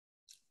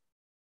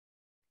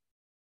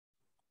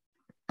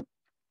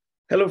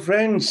Hello,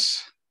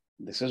 friends.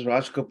 This is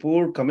Raj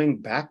Kapoor coming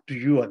back to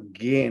you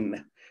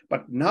again.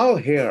 But now,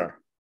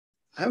 here,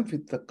 I'm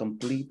with the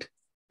complete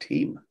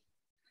team.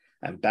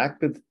 I'm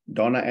back with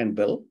Donna and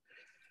Bill,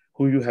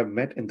 who you have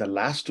met in the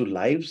last two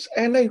lives.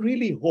 And I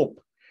really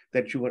hope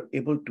that you were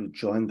able to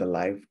join the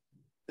live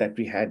that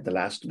we had the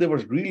last two. They were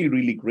really,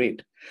 really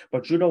great.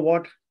 But you know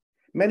what?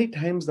 Many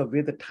times, the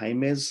way the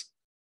time is,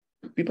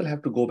 people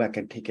have to go back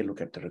and take a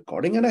look at the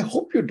recording. And I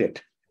hope you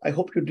did. I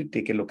hope you did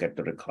take a look at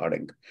the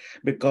recording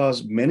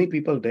because many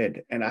people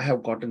did. And I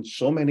have gotten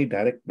so many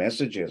direct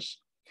messages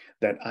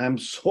that I'm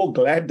so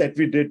glad that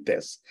we did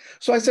this.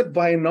 So I said,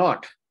 why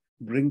not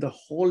bring the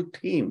whole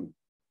team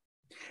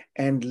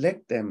and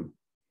let them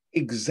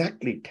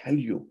exactly tell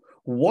you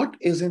what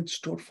is in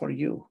store for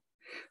you.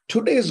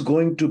 Today is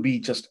going to be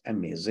just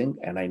amazing.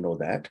 And I know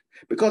that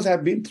because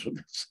I've been through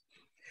this.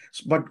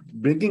 But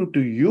bringing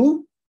to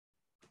you,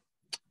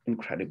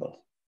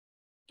 incredible.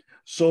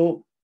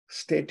 So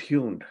stay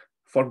tuned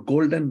for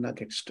golden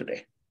nuggets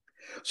today.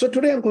 So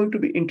today I'm going to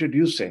be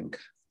introducing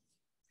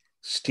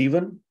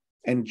Stephen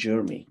and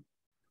Jeremy,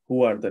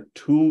 who are the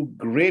two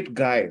great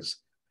guys,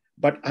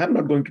 but I'm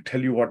not going to tell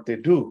you what they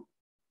do.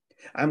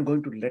 I'm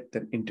going to let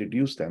them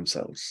introduce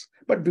themselves.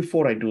 But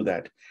before I do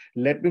that,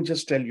 let me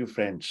just tell you,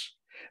 friends,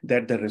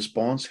 that the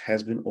response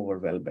has been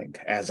overwhelming.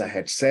 As I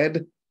had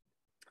said,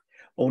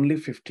 only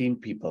 15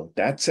 people,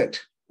 that's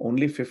it.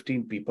 Only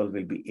 15 people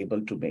will be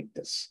able to make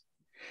this.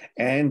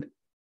 And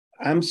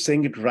I'm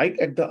saying it right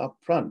at the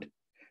upfront.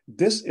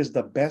 This is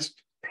the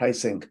best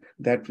pricing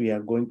that we are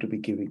going to be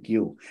giving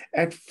you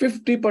at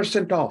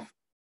 50% off.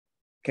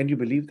 Can you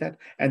believe that?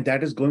 And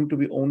that is going to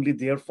be only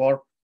there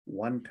for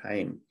one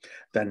time.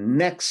 The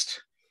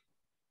next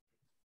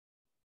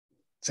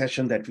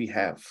session that we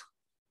have,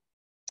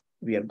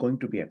 we are going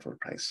to be at full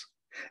price.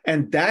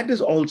 And that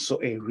is also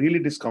a really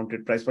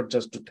discounted price, but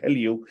just to tell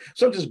you,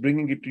 so I'm just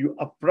bringing it to you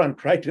up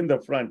front, right in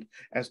the front,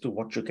 as to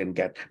what you can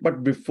get.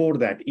 But before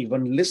that,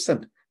 even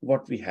listen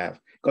what we have,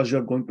 because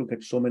you're going to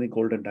get so many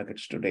golden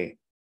nuggets today.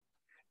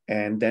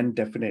 And then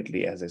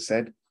definitely, as I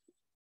said,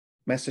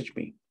 message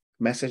me,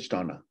 message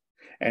Donna,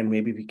 and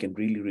maybe we can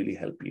really, really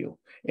help you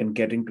in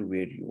getting to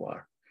where you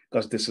are,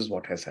 because this is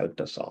what has helped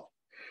us all.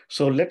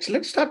 So let's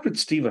start with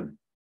Stephen.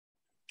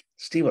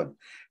 Stephen,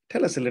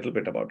 tell us a little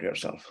bit about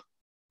yourself.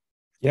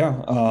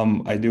 Yeah,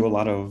 I do a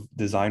lot of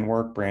design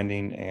work,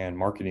 branding, and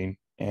marketing.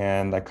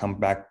 And I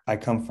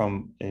come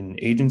from an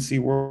agency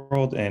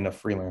world and a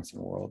freelancing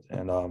world.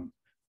 And a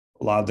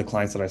lot of the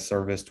clients that I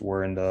serviced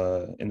were in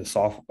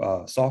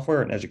the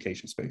software and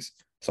education space.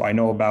 So I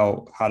know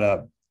about how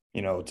to,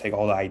 take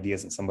all the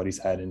ideas in somebody's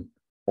head and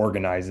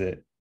organize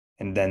it,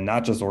 and then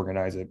not just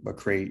organize it, but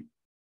create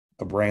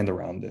a brand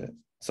around it.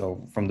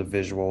 So from the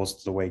visuals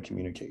to the way it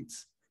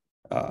communicates.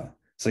 Uh,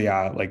 so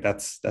yeah, like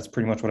that's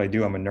pretty much what I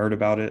do. I'm a nerd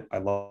about it. I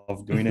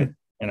love doing it,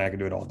 and I can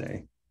do it all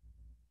day.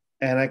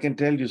 And I can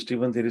tell you,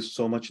 Stephen, there is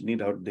so much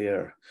need out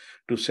there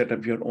to set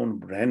up your own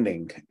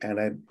branding. And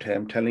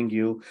I'm telling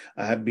you,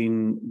 I have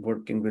been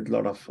working with a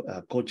lot of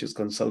coaches,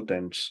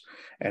 consultants,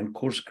 and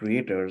course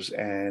creators,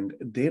 and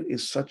there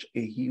is such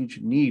a huge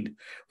need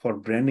for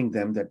branding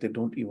them that they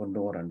don't even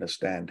know or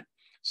understand.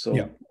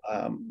 Yeah.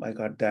 So I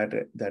got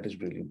that. That is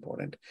really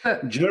important.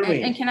 And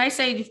Jeremy. can I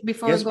say,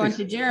 before Yes, we go on please.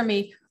 to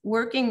Jeremy,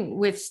 working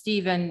with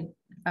Stephen,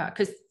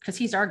 because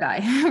he's our guy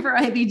for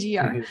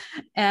IBGR,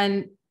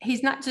 and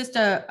he's not just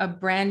a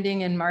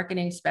branding and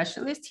marketing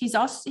specialist. He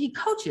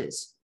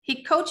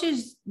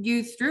coaches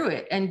you through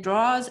it and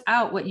draws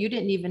out what you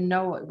didn't even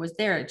know it was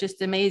there.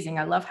 Just amazing.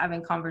 I love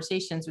having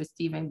conversations with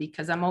Stephen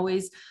because I'm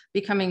always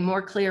becoming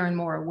more clear and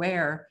more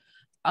aware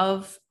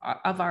of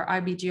our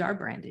IBGR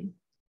branding.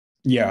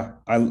 Yeah.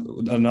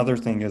 Another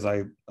thing is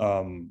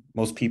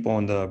most people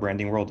in the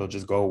branding world, they'll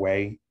just go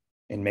away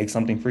and make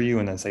something for you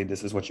and then say,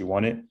 this is what you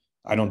wanted.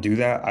 I don't do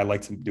that. I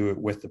like to do it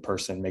with the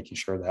person, making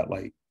sure that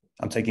like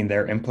I'm taking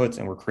their inputs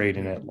and we're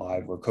creating it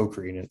live. We're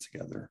co-creating it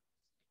together.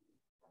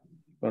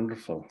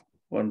 Wonderful.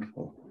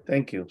 Wonderful.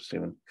 Thank you,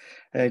 Stephen.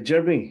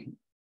 Jeremy.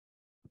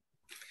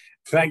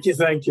 Thank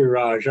you,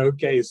 Raj.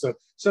 Okay,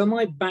 so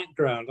my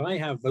background, I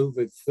have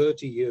over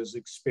 30 years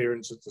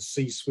experience at the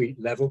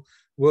C-suite level,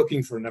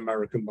 working for an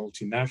American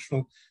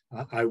multinational.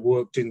 I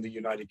worked in the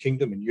United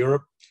Kingdom and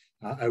Europe.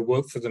 I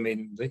worked for them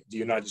in the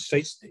United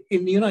States.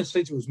 In the United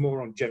States, it was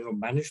more on general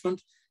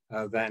management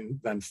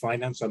than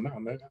finance. I'm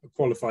a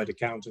qualified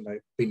accountant.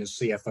 I've been a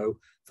CFO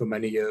for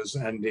many years.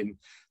 And in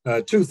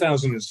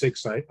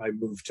 2006, I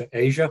moved to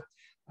Asia.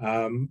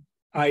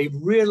 I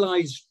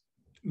realized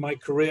my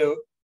career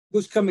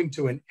was coming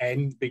to an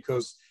end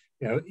because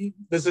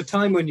there's a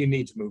time when you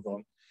need to move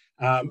on.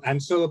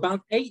 And so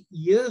about 8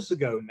 years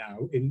ago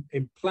now,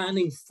 in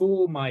planning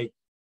for my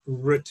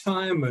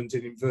retirement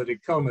in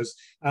inverted commas,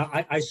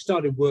 I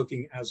started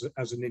working as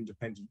an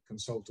independent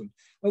consultant.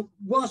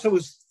 Whilst I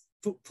was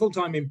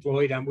full-time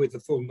employed and with the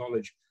full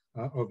knowledge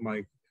of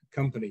my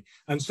company.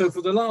 And so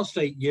for the last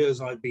 8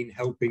 years, I've been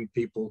helping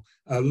people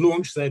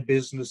launch their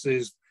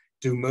businesses,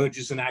 do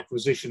mergers and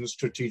acquisitions,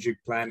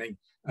 strategic planning,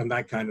 and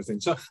that kind of thing.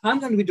 So I'm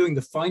going to be doing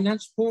the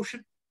finance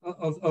portion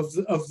of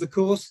the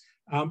course.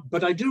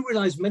 But I do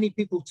realize many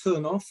people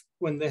turn off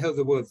when they hear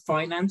the word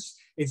finance.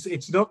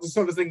 It's not the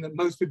sort of thing that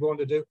most people want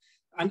to do.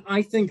 And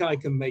I think I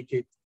can make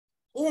it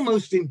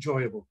almost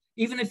enjoyable.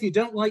 Even if you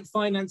don't like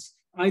finance,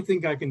 I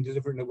think I can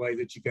deliver in a way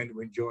that you're going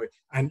to enjoy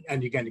and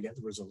you're going to get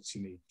the results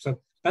you need. So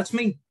that's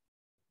me.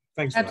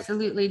 Thanks.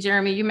 Absolutely, Raj.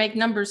 Jeremy. You make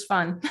numbers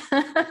fun.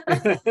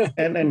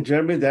 and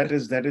Jeremy, that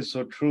is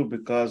so true,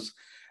 because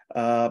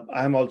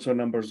I'm also a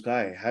numbers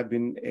guy. I've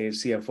been a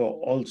CFO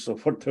also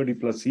for 30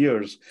 plus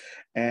years,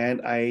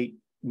 and I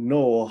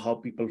know how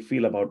people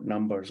feel about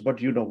numbers.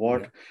 But you know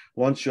what? Yeah.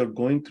 Once you're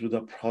going through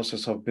the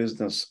process of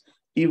business,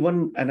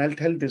 even, and I'll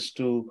tell this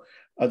to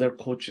other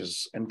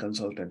coaches and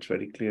consultants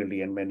very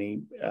clearly, and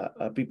many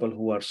people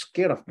who are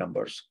scared of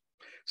numbers.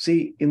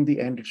 See, in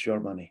the end, it's your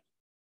money.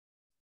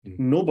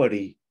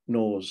 Nobody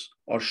knows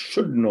or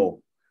should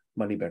know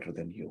money better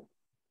than you.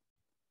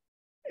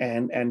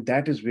 And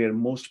that is where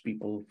most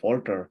people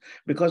falter,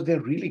 because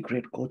they're really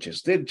great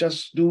coaches. They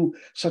just do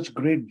such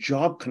great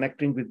job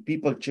connecting with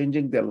people,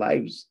 changing their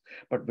lives.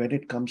 But when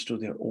it comes to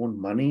their own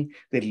money,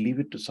 they leave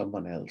it to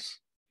someone else.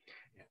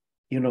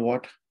 You know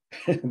what?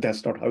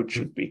 That's not how it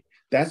should be.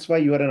 That's why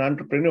you are an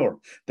entrepreneur.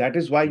 That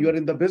is why you are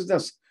in the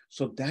business.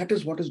 So that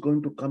is what is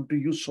going to come to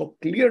you so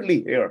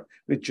clearly here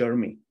with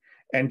Jeremy.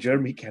 And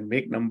Jeremy can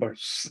make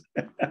numbers,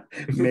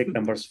 make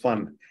numbers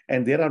fun.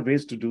 And there are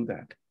ways to do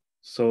that.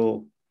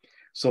 So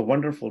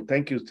wonderful.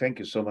 Thank you. Thank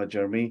you so much,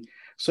 Jeremy.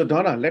 So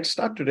Donna, let's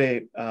start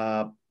today.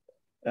 And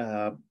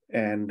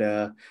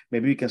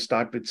maybe we can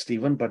start with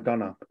Stephen, but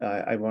Donna,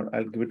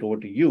 I'll give it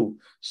over to you.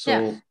 So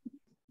yeah.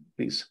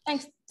 Please.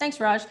 Thanks,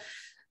 Raj.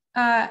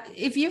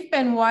 If you've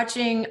been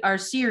watching our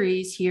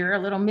series here, a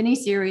little mini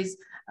series,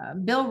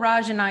 Bill,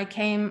 Raj, and I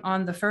came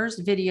on the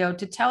first video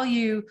to tell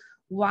you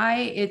why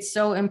it's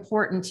so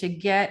important to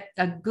get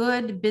a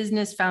good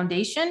business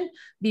foundation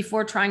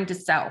before trying to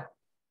sell.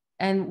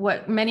 And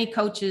what many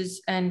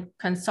coaches and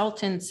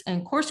consultants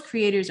and course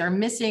creators are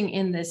missing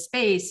in this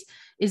space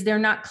is they're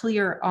not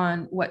clear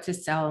on what to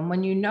sell. And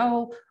when you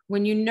know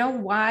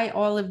why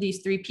all of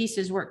these three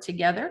pieces work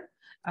together,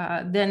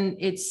 then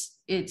it's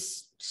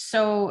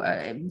so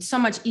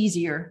much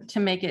easier to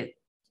make it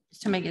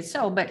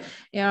so. But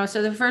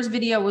so the first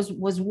video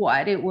was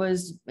what it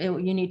was.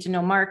 You need to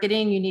know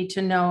marketing, you need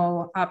to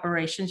know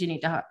operations, you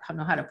need to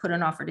know how to put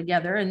an offer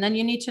together, and then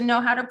you need to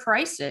know how to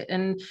price it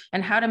and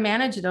how to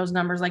manage those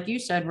numbers. Like you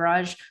said,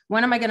 Raj,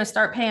 when am I going to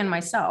start paying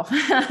myself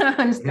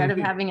instead of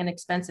having an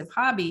expensive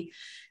hobby?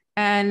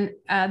 And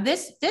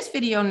this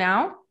video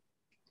now,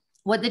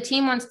 what the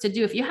team wants to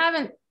do, if you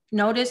haven't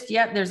noticed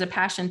yet, there's a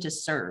passion to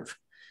serve.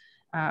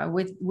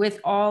 With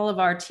all of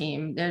our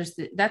team,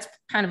 that's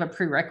kind of a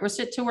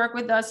prerequisite to work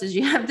with us, is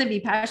you have to be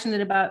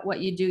passionate about what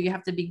you do. You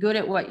have to be good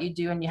at what you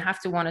do, and you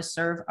have to want to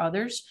serve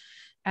others.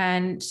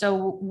 And so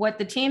what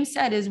the team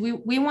said is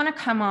we want to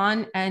come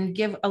on and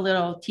give a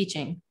little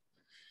teaching.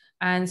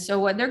 And so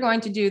what they're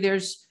going to do,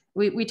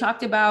 we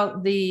talked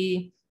about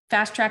the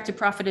Fast Track to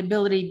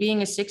Profitability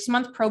being a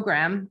 6-month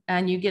program,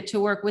 and you get to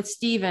work with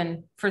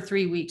Stephen for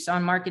 3 weeks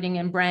on marketing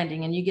and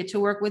branding, and you get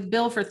to work with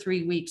Bill for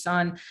 3 weeks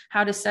on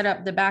how to set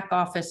up the back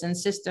office and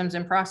systems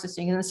and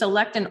processing, and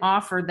select an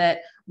offer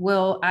that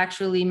will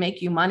actually make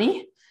you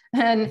money.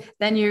 And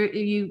then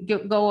you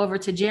go over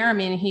to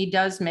Jeremy, and he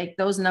does make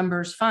those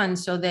numbers fun,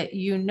 so that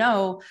you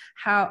know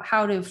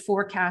how to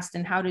forecast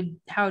and how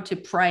to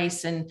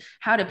price and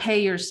how to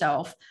pay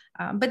yourself.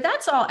 But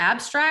that's all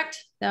abstract.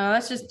 No,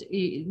 that's just,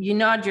 you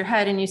nod your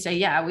head and you say,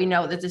 yeah, we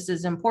know that this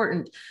is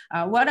important.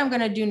 What I'm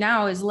going to do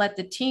now is let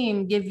the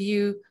team give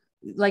you,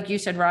 like you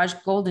said, Raj,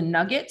 golden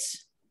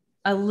nuggets,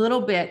 a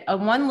little bit,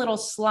 one little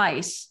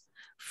slice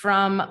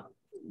from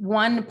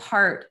one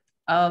part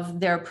of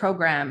their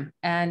program,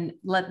 and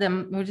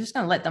we're just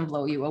going to let them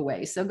blow you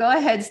away. So go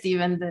ahead,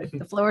 Stephen,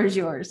 the floor is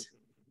yours.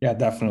 Yeah,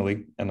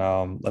 definitely. And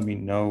let me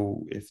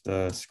know if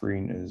the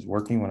screen is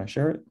working when I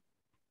share it.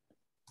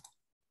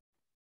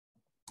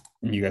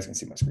 You guys can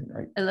see my screen,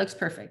 right? It looks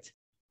perfect.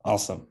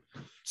 Awesome.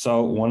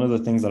 So one of the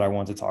things that I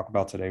wanted to talk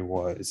about today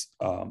was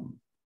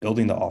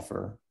building the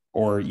offer,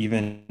 or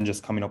even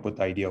just coming up with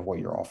the idea of what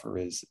your offer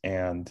is.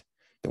 And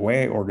the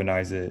way I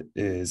organize it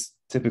is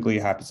typically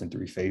it happens in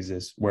 3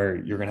 phases, where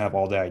you're going to have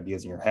all the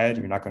ideas in your head.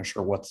 You're not going to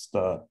sure what's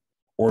the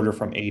order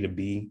from A to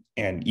B.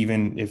 And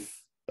even if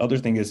the other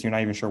thing is you're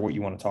not even sure what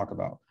you want to talk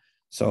about.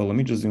 So let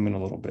me just zoom in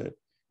a little bit.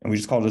 And we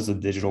just call this a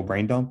digital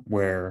brain dump,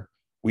 where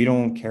we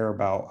don't care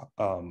about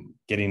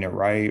getting it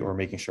right or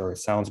making sure it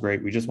sounds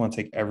great. We just want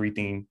to take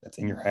everything that's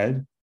in your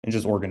head and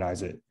just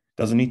organize it.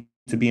 Doesn't need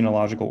to be in a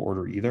logical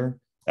order either.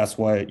 That's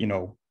what,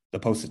 the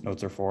Post-it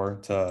notes are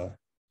for, to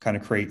kind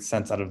of create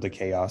sense out of the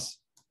chaos.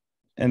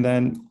 And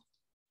then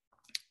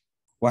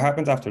what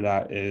happens after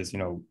that is,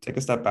 take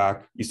a step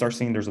back. You start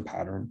seeing there's a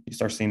pattern. You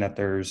start seeing that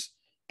there's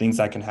things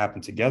that can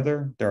happen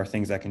together. There are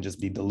things that can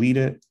just be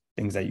deleted,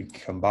 things that you can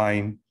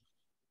combine.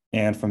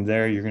 And from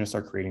there, you're going to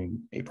start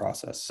creating a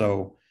process.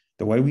 So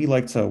the way we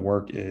like to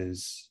work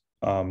is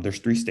there's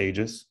 3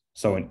 stages.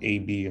 So an A,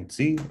 B, and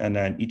C, and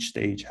then each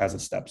stage has a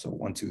step. So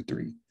 1, 2,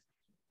 3.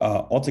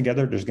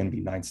 Altogether, there's going to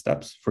be 9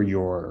 steps for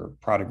your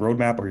product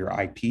roadmap or your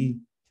IP.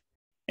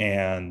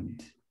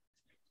 And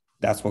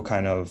that's what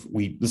kind of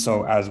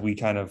so as we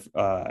kind of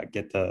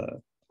get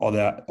all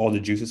the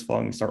juices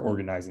flowing, we start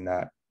organizing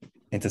that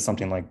into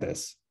something like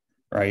this,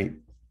 right?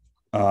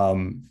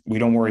 We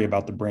don't worry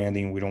about the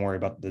branding. We don't worry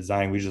about the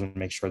design. We just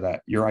make sure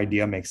that your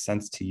idea makes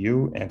sense to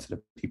you and to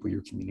the people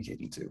you're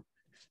communicating to.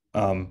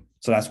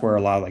 So that's where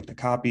a lot of like the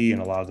copy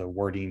and a lot of the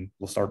wording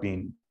will start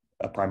being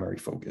a primary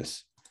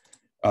focus.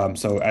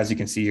 So as you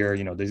can see here,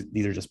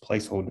 these are just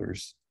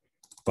placeholders,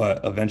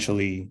 but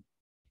eventually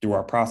through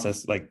our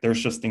process, like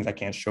there's just things I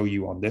can't show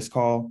you on this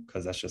call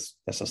because that's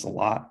just a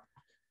lot.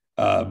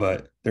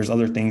 But there's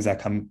other things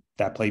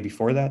that play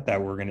before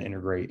that we're going to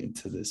integrate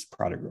into this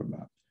product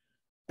roadmap.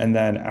 And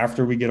then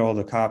after we get all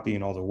the copy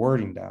and all the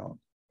wording down,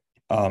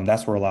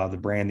 that's where a lot of the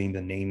branding,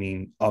 the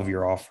naming of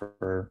your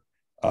offer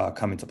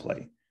come into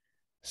play.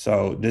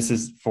 So this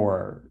is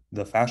for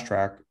the Fast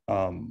Track,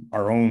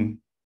 our own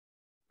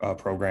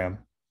program.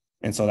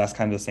 And so that's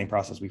kind of the same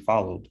process we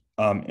followed.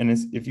 And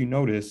if you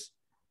notice,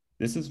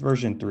 this is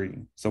version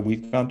 3. So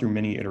we've gone through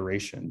many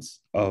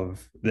iterations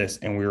of this,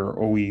 and we were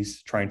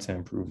always trying to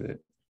improve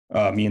it.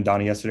 Me and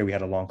Donnie yesterday, we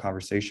had a long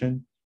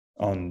conversation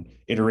on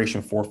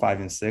iteration 4, 5,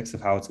 and 6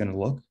 of how it's going to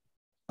look.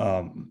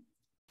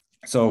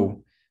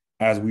 So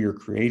as we are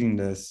creating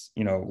this,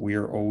 we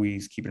are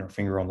always keeping our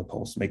finger on the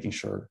pulse, making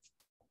sure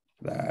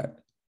that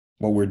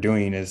what we're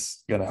doing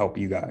is going to help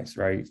you guys,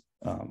 right?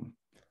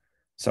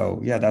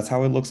 So yeah, that's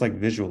how it looks like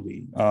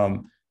visually.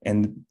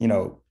 And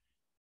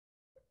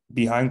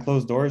behind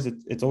closed doors,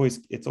 it's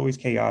always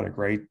chaotic,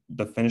 right?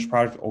 The finished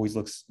product always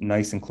looks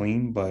nice and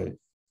clean, but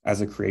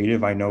as a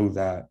creative, I know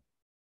that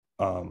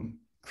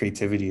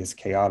creativity is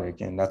chaotic,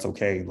 and that's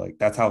okay. Like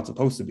that's how it's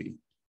supposed to be.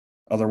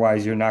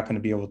 Otherwise, you're not going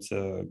to be able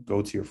to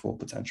go to your full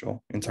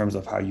potential in terms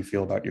of how you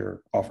feel about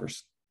your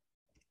offers.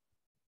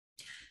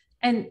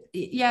 And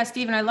yeah,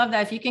 Stephen, I love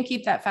that. If you can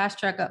keep that Fast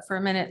Track up for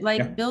a minute,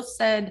 like Bill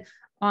said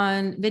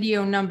on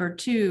video number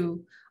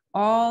 2,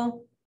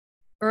 all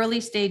early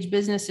stage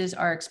businesses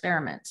are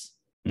experiments.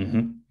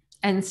 Mm-hmm.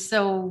 And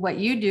so what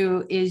you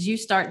do is you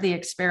start the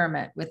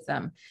experiment with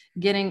them,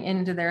 getting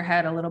into their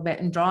head a little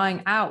bit and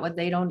drawing out what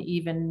they don't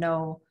even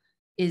know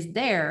is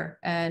there.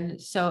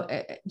 And so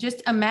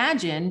just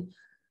imagine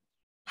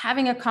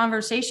having a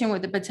conversation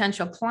with a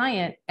potential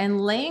client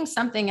and laying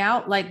something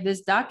out like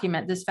this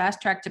document, this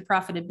Fast Track to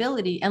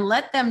Profitability, and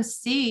let them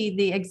see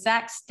the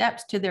exact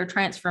steps to their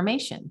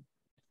transformation.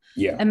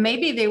 Yeah. And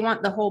maybe they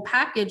want the whole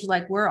package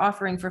like we're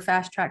offering for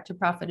Fast Track to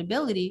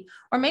Profitability,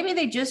 or maybe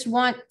they just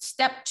want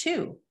step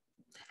 2.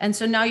 And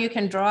so now you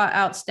can draw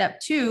out step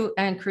 2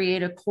 and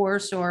create a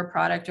course or a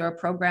product or a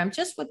program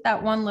just with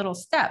that one little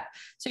step.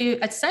 So you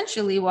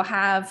essentially will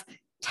have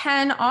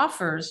 10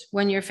 offers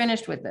when you're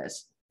finished with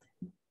this,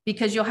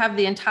 because you'll have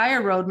the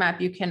entire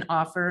roadmap you can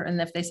offer. And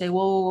if they say,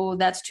 well,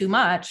 that's too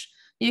much,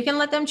 you can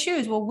let them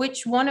choose, well,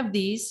 which one of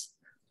these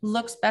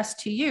looks best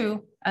to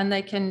you? And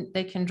they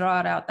can draw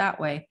it out that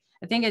way.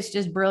 I think it's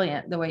just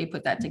brilliant the way you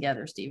put that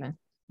together, Stephen.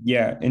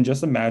 Yeah. And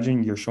just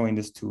imagine you're showing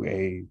this to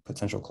a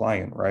potential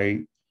client,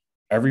 right?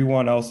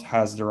 Everyone else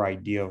has their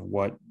idea of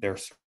what their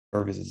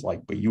service is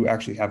like, but you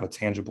actually have a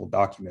tangible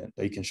document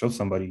that you can show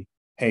somebody,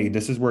 hey,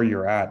 this is where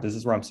you're at. This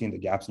is where I'm seeing the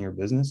gaps in your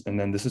business. And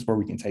then this is where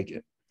we can take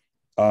it.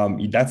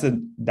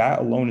 That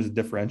alone is a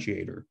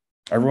differentiator.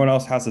 Everyone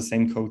else has the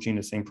same coaching,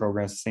 the same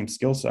programs, the same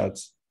skill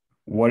sets.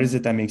 What is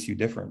it that makes you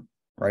different,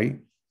 right?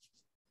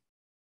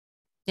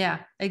 Yeah,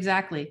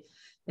 exactly.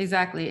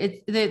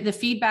 It's the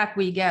feedback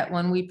we get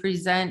when we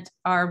present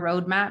our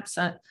roadmaps,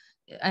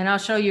 and I'll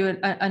show you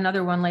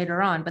another one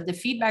later on, but the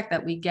feedback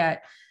that we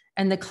get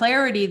and the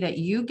clarity that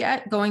you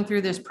get going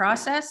through this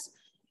process,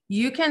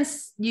 you can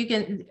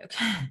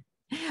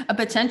a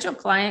potential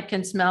client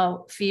can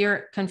smell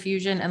fear,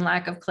 confusion, and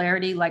lack of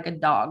clarity like a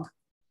dog.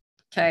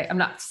 Okay. I'm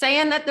not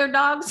saying that they're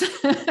dogs,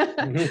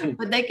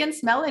 but they can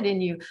smell it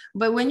in you.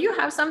 But when you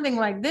have something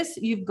like this,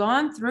 you've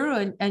gone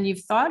through and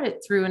you've thought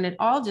it through and it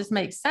all just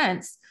makes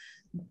sense.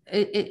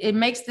 It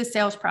makes the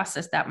sales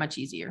process that much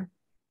easier.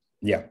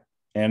 Yeah.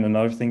 And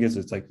another thing is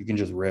it's like, you can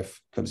just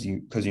riff because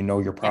you know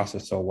your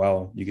process so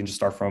well. You can just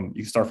start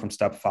from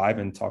step 5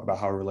 and talk about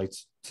how it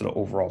relates to the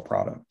overall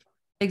product.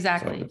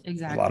 Exactly. So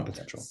exactly. A lot of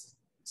potential.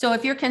 So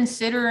if you're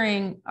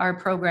considering our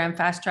program,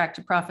 Fast Track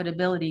to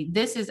Profitability,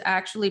 this is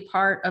actually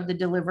part of the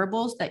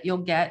deliverables that you'll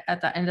get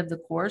at the end of the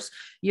course.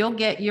 You'll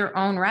get your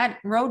own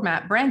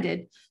roadmap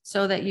branded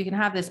so that you can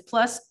have this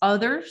plus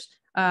other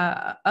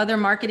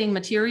marketing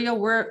material.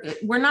 We're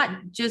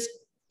not just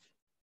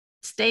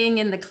staying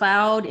in the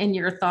cloud in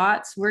your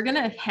thoughts. We're going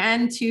to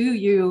hand to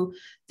you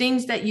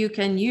things that you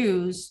can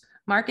use,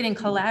 marketing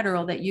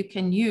collateral that you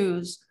can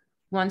use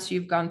once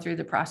you've gone through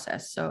the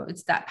process. So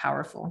it's that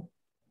powerful.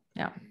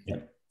 Yeah.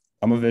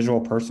 I'm a visual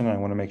person. I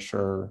want to make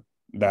sure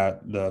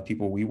that the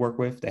people we work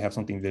with, they have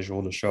something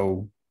visual to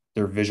show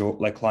their visual,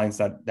 like clients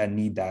that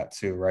need that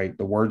too, right?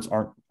 The words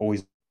aren't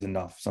always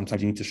enough.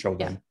 Sometimes you need to show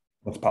them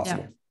what's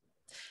possible. Yeah.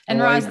 And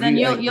Roz, then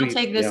you'll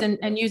take this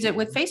and use it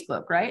with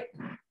Facebook, right?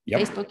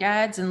 Yep. Facebook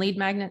ads and lead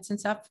magnets and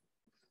stuff.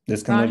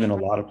 This can live in a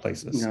lot of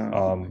places.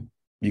 Yeah.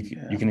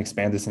 You can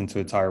expand this into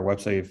an entire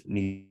website if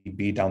need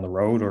be down the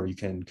road, or you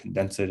can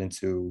condense it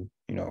into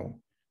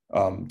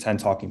 10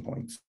 talking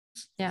points.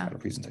 Yeah. Kind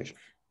of presentation.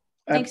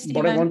 Thanks,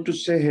 What I Stephen. want to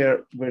say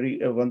here,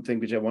 one thing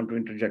which I want to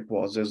interject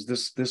is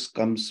this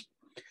comes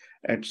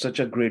at such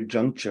a great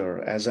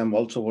juncture. As I'm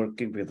also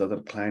working with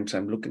other clients,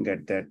 I'm looking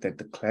at that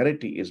the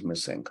clarity is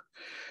missing,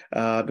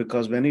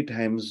 because many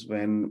times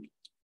when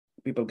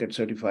people get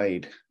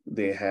certified,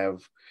 they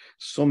have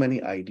so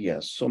many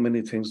ideas, so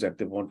many things that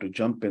they want to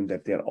jump in,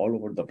 that they are all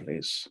over the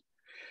place.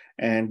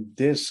 And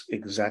this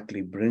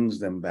exactly brings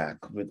them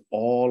back with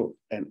all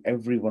and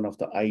every one of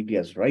the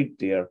ideas right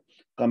there,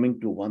 coming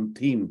to one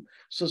theme.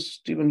 So,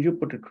 Stephen, you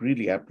put it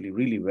really aptly,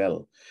 really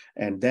well.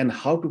 And then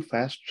how to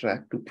fast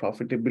track to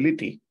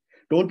profitability.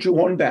 Don't you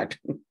want that?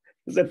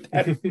 Isn't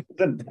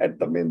that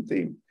the main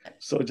theme?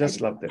 So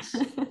just love this.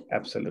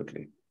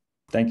 Absolutely.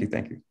 Thank you.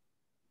 Thank you.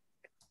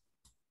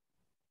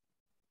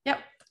 Yep.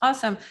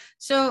 Awesome.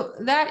 So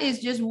that is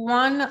just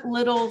one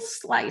little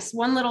slice,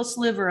 one little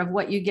sliver of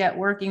what you get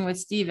working with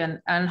Stephen.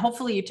 And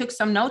hopefully you took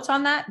some notes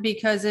on that,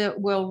 because it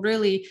will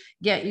really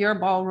get your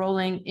ball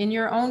rolling in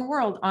your own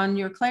world on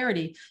your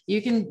clarity.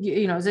 You can,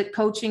 is it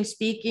coaching,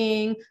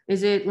 speaking?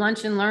 Is it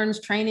lunch and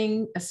learns,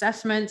 training,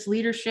 assessments,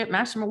 leadership,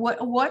 mastermind?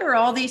 What are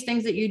all these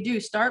things that you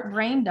do? Start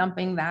brain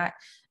dumping that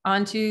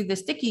onto the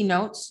sticky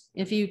notes,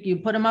 if you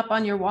put them up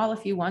on your wall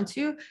if you want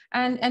to,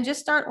 and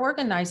just start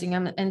organizing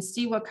them and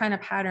see what kind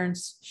of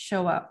patterns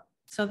show up.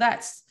 So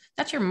that's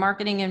your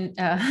marketing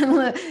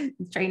and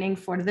training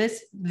for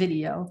this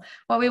video.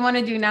 What we want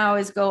to do now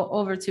is go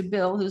over to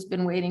Bill, who's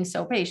been waiting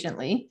so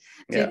patiently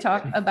to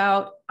talk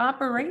about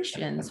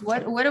operations.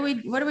 What are we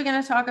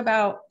going to talk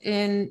about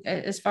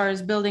as far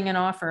as building an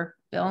offer?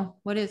 Bill,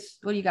 what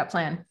do you got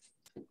planned?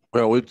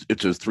 Well,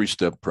 it's a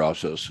three-step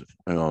process,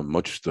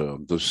 much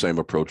the same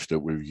approach that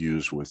we've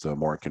used with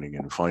marketing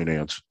and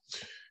finance.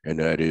 And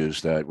that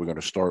is that we're going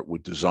to start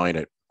with design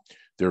it.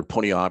 There are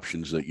plenty of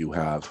options that you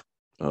have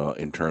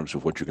in terms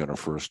of what you're going to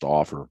first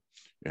offer.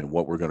 And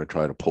what we're going to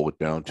try to pull it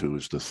down to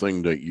is the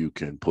thing that you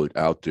can put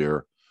out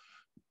there,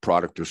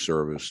 product or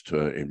service.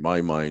 In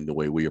my mind, the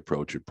way we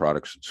approach it,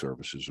 products and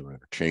services are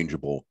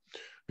interchangeable.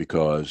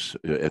 Because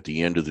at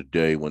the end of the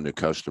day, when the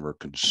customer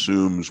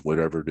consumes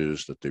whatever it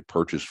is that they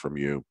purchase from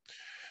you,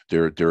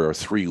 there are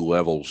three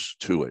levels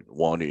to it.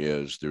 One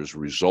is there's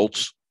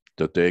results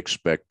that they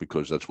expect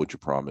because that's what you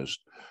promised.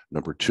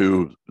 Number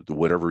two,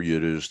 whatever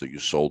it is that you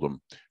sold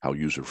them, how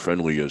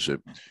user-friendly is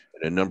it?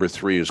 And number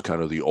three is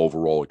kind of the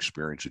overall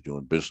experience of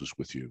doing business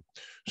with you.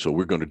 So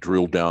we're going to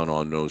drill down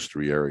on those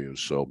three areas.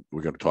 So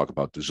we're going to talk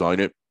about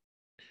design it.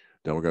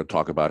 Then we're going to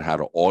talk about how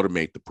to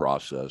automate the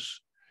process.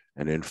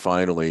 And then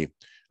finally,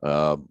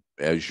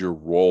 as your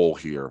role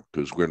here,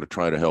 because we're going to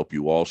try to help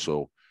you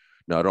also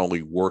not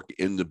only work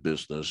in the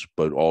business,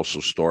 but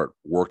also start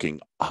working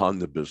on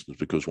the business,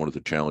 because one of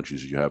the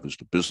challenges you have as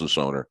the business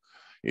owner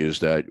is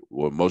that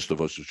most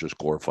of us is just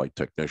glorified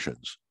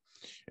technicians.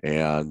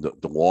 And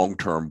the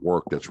long-term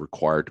work that's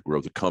required to grow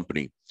the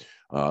company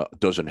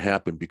doesn't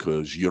happen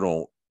because you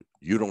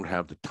don't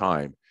have the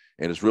time.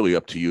 And it's really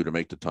up to you to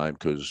make the time,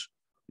 because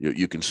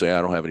you can say,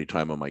 I don't have any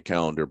time on my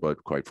calendar,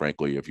 but quite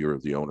frankly, if you're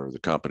the owner of the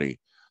company,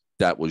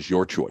 that was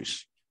your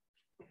choice.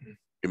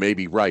 You may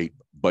be right,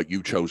 but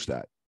you chose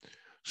that.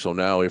 So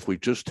now if we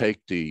just take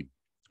the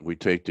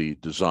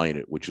design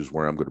it, which is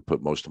where I'm going to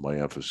put most of my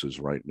emphasis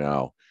right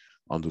now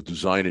on the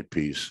design it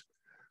piece,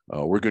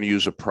 we're going to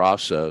use a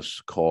process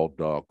called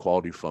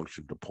quality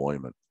function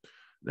deployment.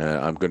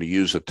 Now, I'm going to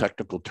use a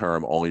technical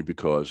term only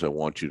because I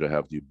want you to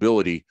have the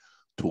ability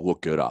to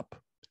look it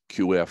up.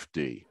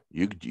 QFD.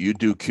 You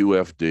do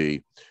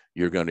QFD,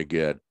 you're going to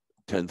get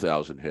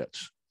 10,000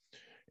 hits.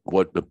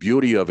 What the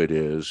beauty of it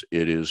is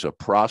a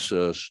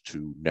process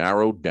to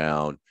narrow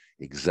down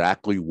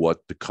exactly what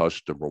the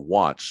customer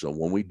wants. So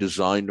when we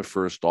design the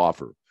first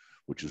offer,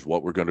 which is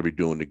what we're going to be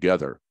doing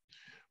together,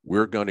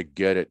 we're going to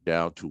get it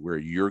down to where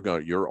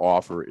your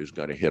offer is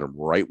going to hit them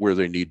right where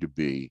they need to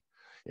be.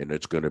 And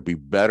it's going to be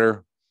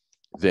better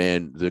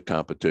than the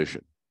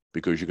competition,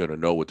 because you're going to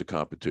know what the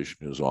competition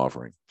is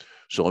offering.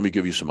 So let me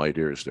give you some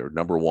ideas there.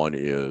 Number one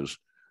is,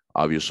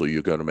 obviously,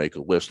 you're going to make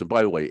a list. And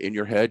by the way, in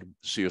your head,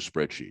 see a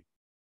spreadsheet.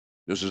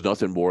 This is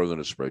nothing more than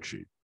a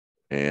spreadsheet.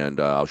 And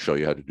I'll show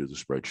you how to do the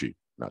spreadsheet.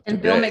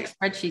 And Bill makes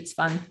spreadsheets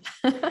fun.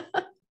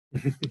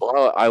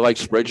 Well, I like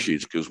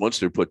spreadsheets because once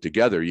they're put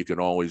together, you can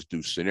always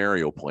do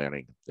scenario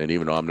planning. And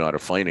even though I'm not a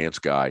finance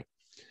guy,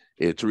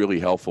 it's really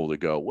helpful to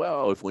go,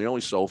 well, if we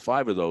only sold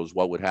 5 of those,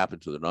 what would happen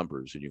to the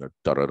numbers? And you go,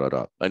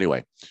 da-da-da-da.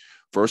 Anyway,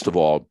 first of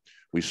all,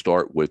 we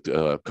start with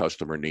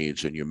customer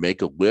needs, and you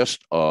make a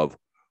list of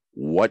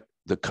what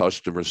the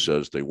customer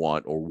says they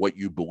want or what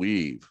you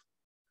believe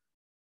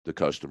the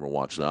customer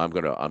wants. Now,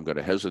 I'm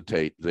gonna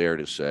hesitate there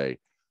to say,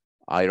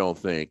 I don't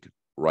think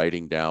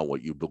writing down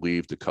what you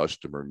believe the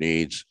customer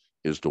needs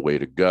is the way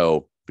to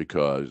go,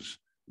 because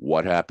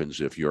what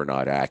happens if you're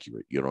not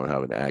accurate? You don't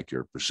have an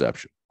accurate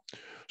perception.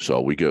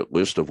 So we get a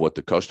list of what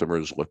the customer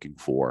is looking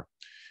for.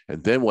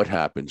 And then what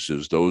happens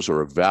is those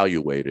are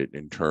evaluated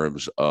in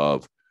terms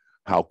of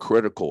how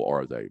critical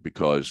are they?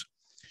 Because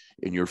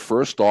in your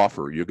first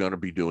offer, you're going to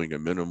be doing a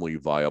minimally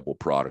viable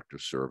product or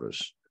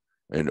service.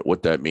 And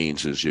what that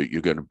means is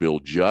you're going to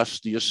build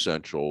just the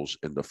essentials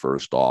in the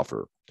first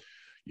offer.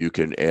 You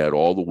can add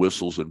all the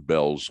whistles and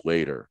bells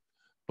later.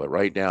 But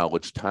right now,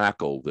 let's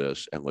tackle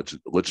this and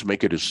let's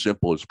make it as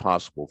simple as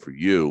possible for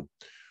you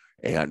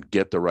and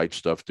get the right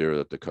stuff there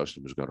that the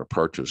customer is going to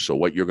purchase. So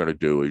what you're going to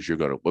do is you're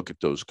going to look at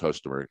those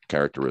customer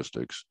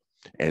characteristics,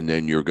 and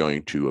then you're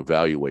going to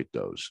evaluate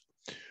those.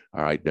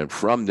 All right. Then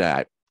from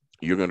that,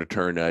 you're going to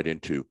turn that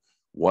into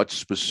what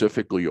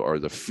specifically are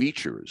the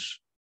features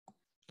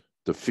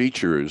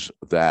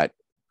that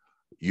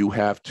you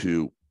have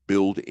to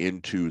build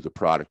into the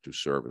product or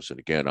service. And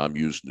again, I'm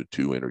using the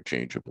two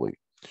interchangeably.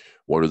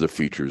 What are the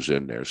features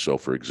in there? So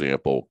for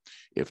example,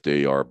 if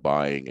they are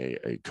buying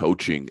a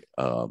coaching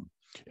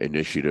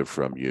initiative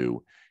from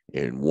you,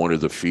 and one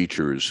of the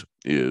features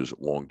is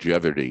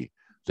longevity,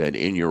 then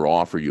in your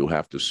offer, you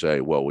have to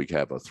say, well, we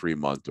have a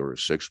 3-month or a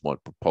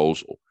 6-month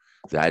proposal.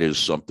 That is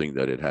something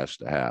that it has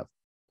to have.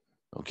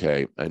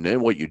 Okay. And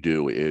then what you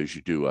do is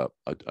you do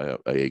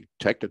a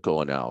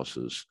technical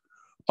analysis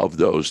of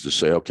those to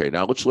say, okay,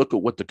 now let's look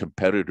at what the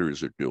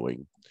competitors are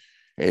doing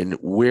and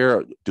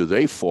where do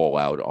they fall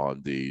out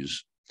on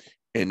these?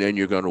 And then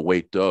you're going to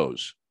weight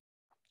those.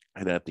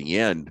 And at the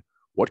end,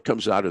 what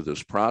comes out of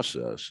this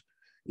process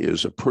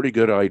is a pretty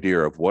good idea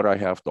of what I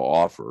have to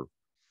offer.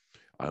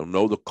 I'll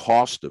know the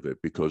cost of it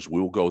because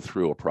we'll go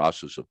through a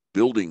process of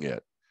building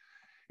it.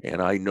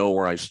 And I know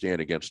where I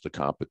stand against the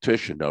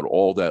competition. Now,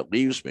 all that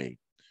leaves me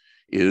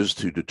is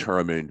to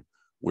determine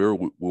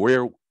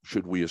where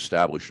should we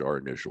establish our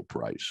initial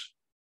price.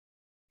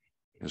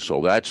 And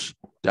so that's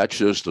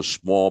just a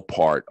small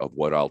part of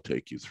what I'll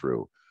take you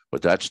through,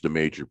 but that's the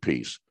major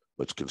piece.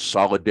 Let's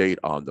consolidate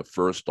on the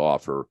first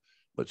offer.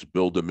 Let's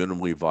build a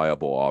minimally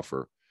viable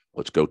offer.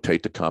 Let's go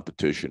take the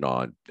competition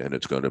on, and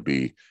it's going to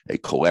be a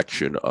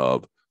collection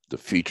of the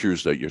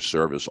features that your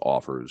service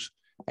offers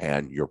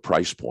and your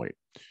price point,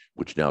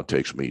 which now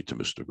takes me to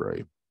Mr.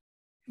 Gray.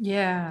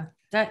 Yeah,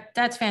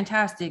 that's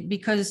fantastic,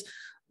 because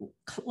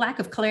lack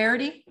of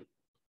clarity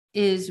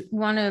is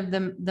one of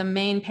the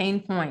main pain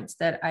points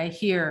that I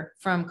hear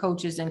from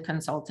coaches and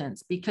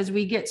consultants, because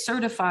we get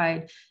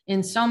certified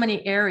in so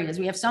many areas.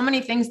 We have so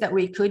many things that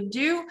we could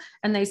do,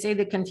 and they say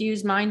the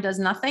confused mind does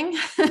nothing.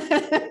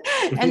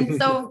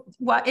 And so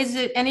what is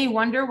it any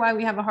wonder why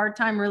we have a hard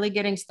time really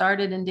getting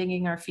started and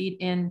digging our feet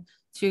in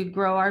to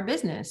grow our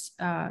business?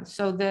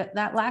 So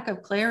that lack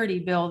of clarity,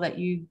 Bill, that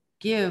you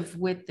give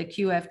with the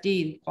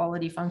QFD,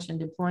 quality function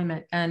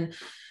deployment, and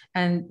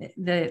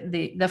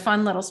the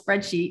fun little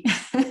spreadsheet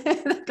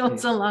that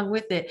goes along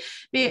with it.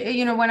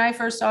 You know, when I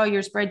first saw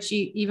your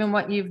spreadsheet, even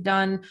what you've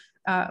done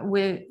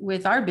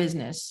with our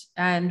business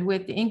and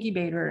with the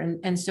incubator,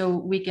 and so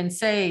we can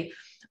say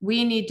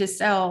we need to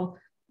sell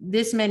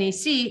this many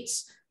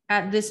seats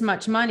at this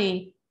much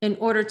money in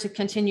order to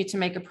continue to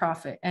make a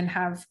profit and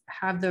have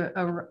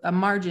a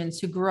margin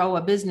to grow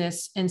a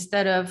business,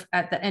 instead of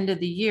at the end of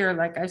the year,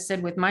 like I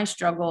said, with my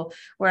struggle,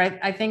 where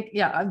I think,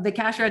 yeah, the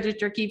cash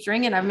register keeps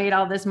ringing. I've made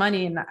all this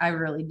money and I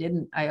really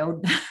didn't. I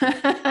owed,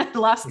 I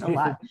lost a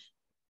lot.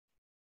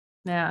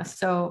 Yeah.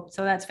 So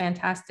that's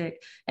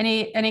fantastic.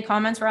 Any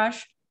comments,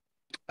 Raj?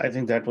 I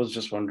think that was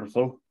just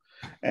wonderful.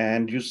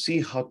 And you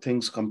see how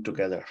things come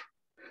together.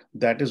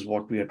 That is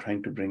what we are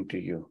trying to bring to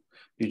you.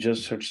 You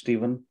just heard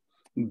Stephen.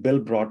 Bill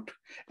brought,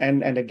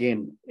 and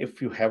again,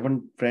 if you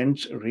haven't,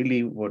 friends,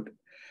 really would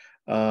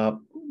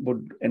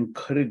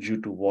encourage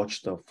you to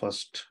watch the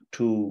first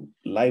 2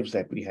 lives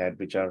that we had,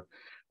 which are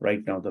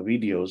right now the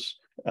videos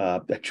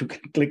that you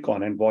can click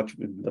on and watch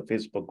with the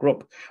Facebook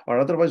group. Or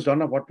otherwise,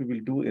 Donna, what we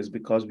will do is,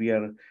 because we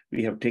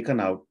have taken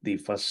out the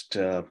first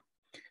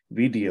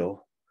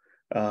video,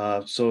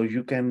 so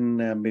you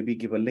can maybe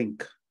give a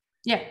link.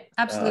 Yeah,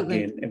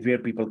 absolutely. Again, where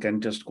people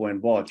can just go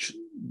and watch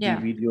the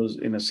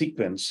videos in a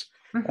sequence.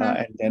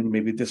 And then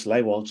maybe this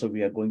live also,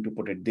 we are going to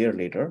put it there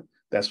later.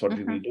 That's what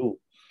we will do.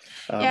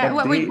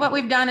 What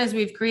we've done is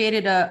we've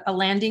created a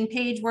landing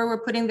page where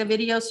we're putting the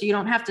videos, so you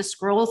don't have to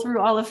scroll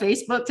through all of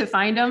Facebook to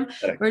find them.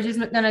 Correct. We're just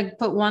going to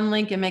put one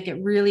link and make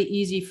it really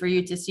easy for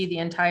you to see the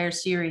entire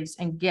series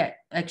and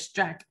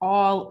extract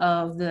all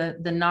of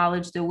the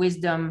knowledge, the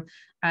wisdom,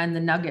 and the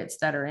nuggets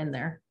that are in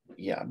there.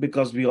 Yeah,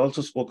 because we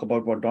also spoke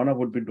about what Donna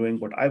would be doing,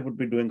 what I would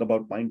be doing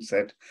about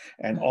mindset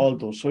and all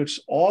those. So it's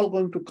all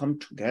going to come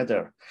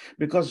together.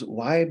 Because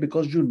why?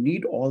 Because you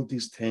need all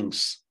these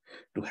things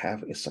to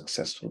have a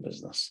successful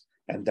business.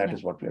 And that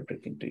is what we are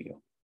bringing to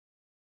you.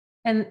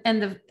 And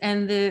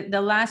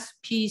the last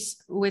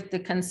piece with the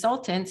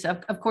consultants,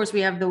 of course, we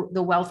have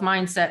the wealth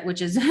mindset,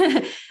 which is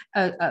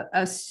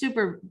a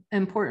super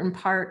important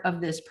part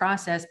of this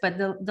process. But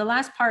the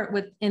last part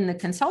within the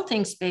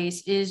consulting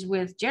space is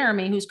with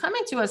Jeremy, who's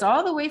coming to us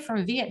all the way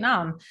from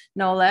Vietnam,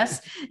 no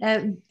less.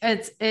 And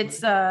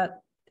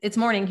it's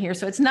morning here,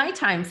 so it's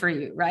nighttime for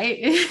you, right?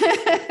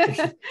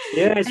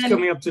 Yeah, it's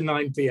coming up to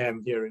 9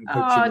 p.m. here in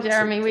Portugal. Oh,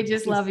 Jeremy, we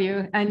just love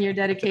you and your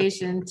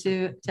dedication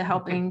to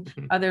helping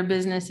other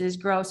businesses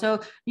grow. So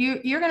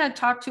you're going to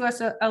talk to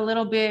us a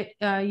little bit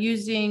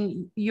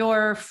using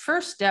your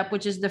first step,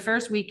 which is the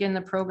first week in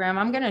the program.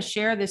 I'm going to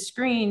share this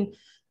screen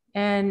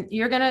and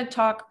you're going to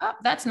talk. Oh,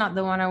 that's not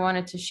the one I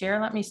wanted to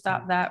share. Let me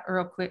stop that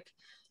real quick.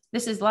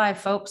 This is live,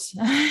 folks.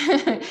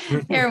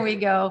 Here we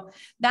go.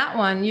 That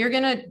one, you're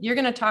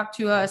gonna talk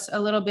to us a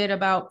little bit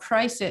about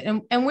price it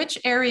and which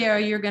area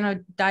you're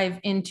gonna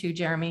dive into,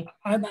 Jeremy.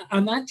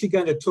 I'm actually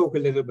going to talk a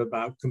little bit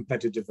about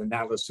competitive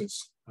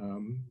analysis,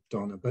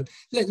 Donna. But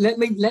let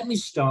me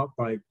start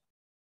by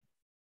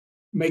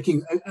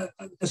making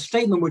a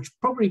statement which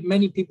probably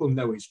many people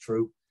know is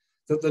true: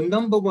 that the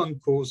number one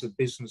cause of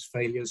business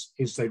failures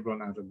is they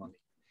run out of money.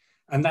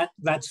 And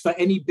that's for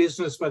any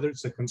business, whether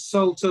it's a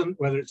consultant,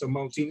 whether it's a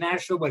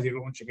multinational, whether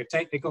you're launching a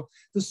technical.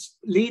 The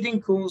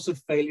leading cause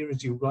of failure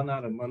is you run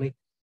out of money.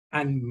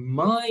 And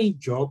my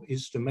job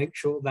is to make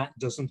sure that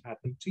doesn't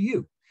happen to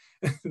you.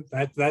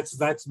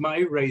 That's my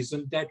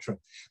raison d'etre.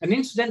 And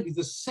incidentally,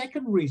 the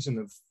second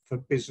reason for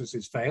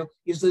businesses fail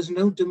is there's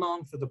no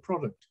demand for the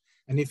product.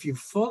 And if you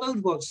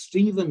followed what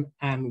Stephen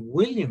and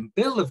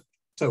Bill have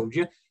told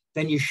you,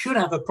 then you should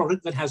have a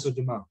product that has a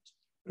demand.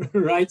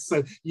 Right,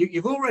 so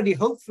you've already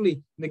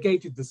hopefully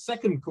negated the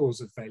second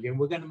cause of failure, and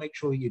we're going to make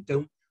sure you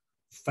don't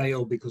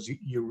fail because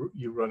you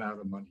run out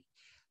of money.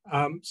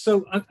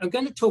 So I'm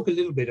going to talk a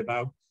little bit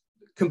about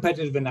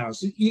competitive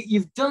analysis.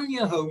 You've done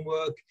your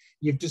homework,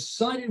 you've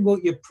decided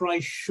what your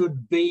price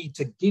should be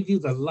to give you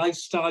the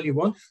lifestyle you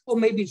want, or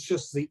maybe it's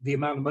just the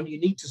amount of money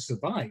you need to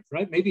survive,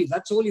 right? Maybe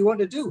that's all you want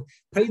to do,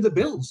 pay the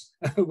bills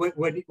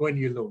when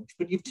you launch,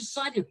 but you've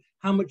decided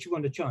how much you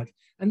want to charge.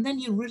 And then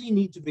you really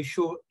need to be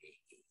sure,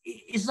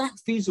 is that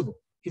feasible?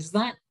 Is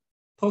that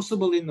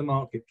possible in the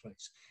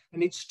marketplace?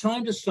 And it's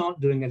time to start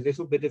doing a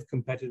little bit of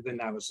competitive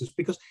analysis,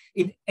 because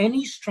in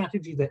any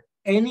strategy that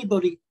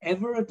anybody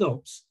ever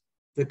adopts,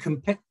 the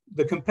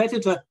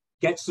competitor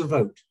gets the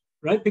vote,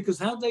 right? Because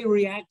how they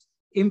react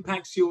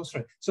impacts your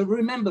strategy. So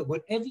remember,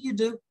 whatever you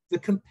do, the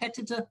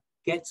competitor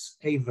gets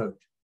a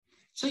vote.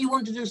 So you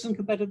want to do some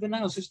competitive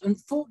analysis.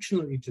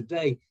 Unfortunately,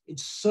 today,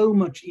 it's so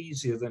much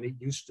easier than it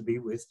used to be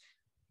with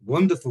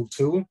wonderful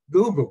tool,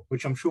 Google,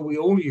 which I'm sure we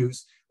all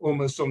use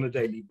almost on a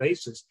daily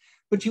basis.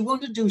 But you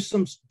want to do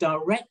some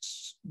direct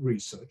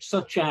research,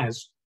 such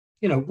as,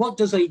 what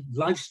does a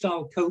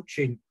lifestyle coach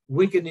in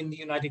Wigan in the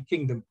United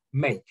Kingdom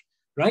make,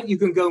 right? You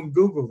can go and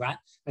Google that.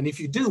 And if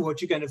you do,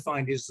 what you're going to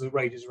find is the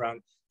rate is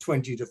around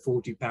 20 to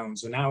 40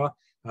 pounds an hour.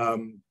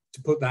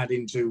 To put that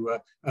into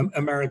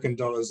American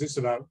dollars, it's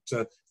about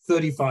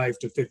 35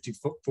 to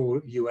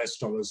 54 US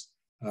dollars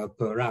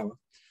per hour.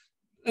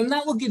 And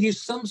that will give you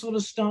some sort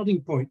of starting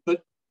point.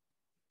 But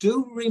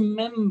do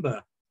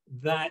remember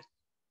that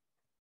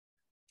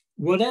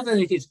whatever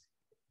it is,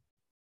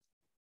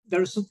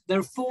 there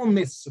are four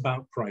myths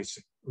about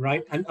pricing,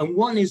 right? And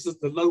one is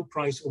that the low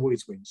price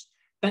always wins.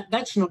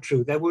 That's not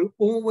true. There will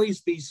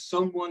always be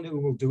someone who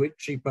will do it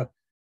cheaper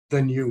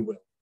than you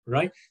will,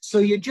 right? So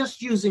you're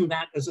just using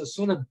that as a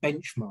sort of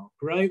benchmark,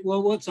 right?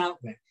 Well, what's out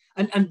there?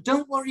 And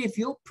don't worry if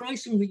your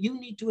pricing that you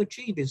need to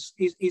achieve is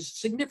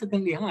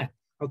significantly higher.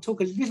 I'll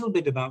talk a little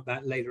bit about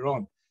that later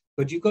on,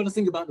 but you've got to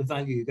think about the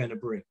value you're going to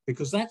bring,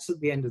 because that's at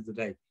the end of the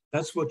day,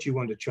 that's what you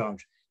want to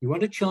charge. You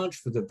want to charge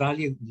for the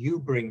value you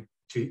bring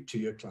to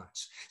your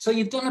clients. So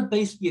you've done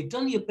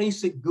your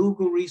basic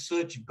Google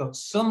research, you've got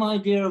some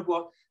idea of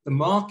what the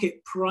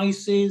market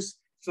price is.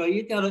 So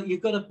you've got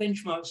a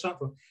benchmark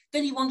something.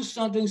 Then you want to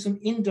start doing some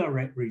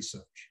indirect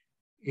research.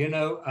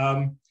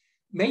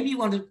 Maybe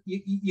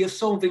you're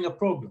solving a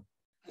problem.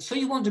 So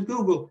you want to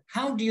Google,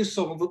 how do you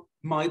solve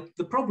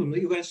the problem that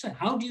you're going to say?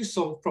 How do you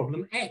solve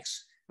problem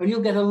X? And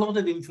you'll get a lot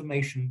of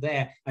information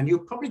there. And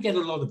you'll probably get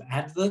a lot of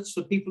adverts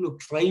for people who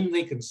claim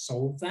they can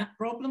solve that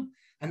problem.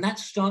 And that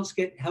starts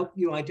to help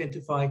you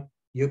identify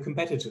your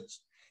competitors.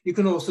 You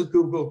can also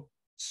Google,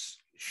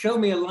 show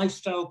me a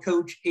lifestyle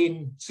coach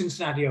in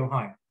Cincinnati,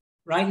 Ohio,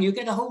 right? And you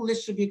get a whole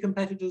list of your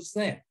competitors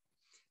there.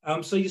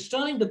 So you're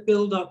starting to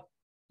build up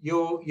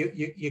your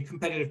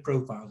competitive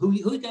profile. Who are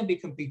you going to be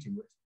competing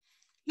with?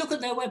 Look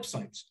at their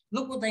websites.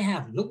 Look what they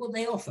have. Look what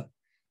they offer.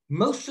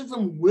 Most of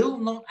them will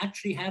not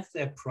actually have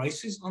their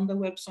prices on their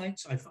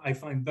websites. I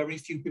find very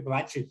few people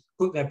actually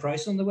put their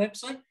price on the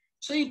website.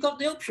 So you've got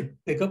the option,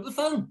 pick up the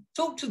phone,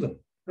 talk to them,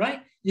 right?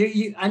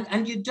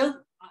 And you don't,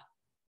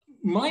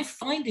 my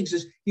findings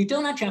is you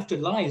don't actually have to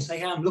lie and say,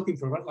 hey, I'm looking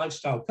for a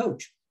lifestyle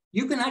coach.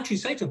 You can actually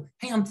say to them,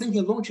 hey, I'm thinking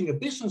of launching a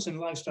business and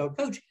lifestyle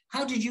coach.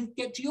 How did you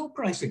get to your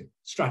pricing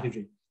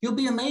strategy? You'll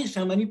be amazed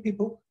how many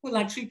people will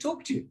actually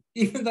talk to you,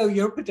 even though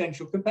you're a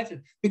potential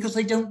competitor, because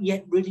they don't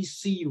yet really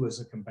see you as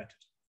a competitor,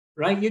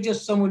 right? You're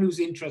just someone who's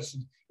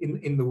interested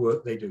in the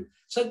work they do.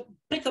 So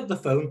pick up the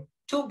phone,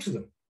 talk to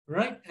them,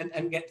 right?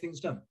 And get things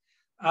done.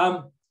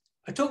 I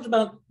talked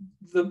about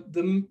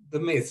the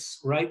myths,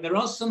 right? There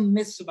are some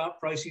myths about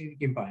pricing you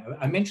can buy.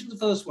 I mentioned the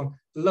first one,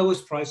 the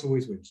lowest price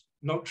always wins.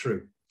 Not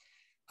true.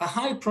 a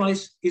high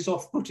price is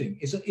off-putting,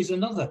 is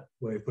another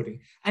way of putting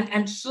it.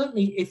 And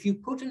certainly if you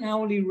put an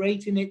hourly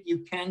rate in it,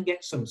 you can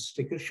get some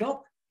sticker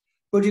shock.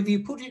 But if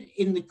you put it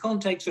in the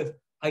context of,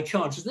 I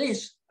charge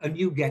this and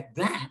you get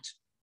that,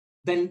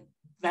 then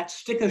that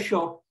sticker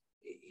shock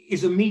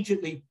is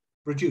immediately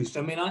reduced.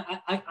 I mean,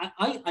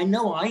 I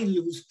know I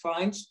lose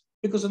clients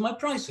because of my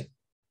pricing.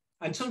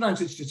 And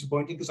sometimes it's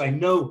disappointing because I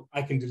know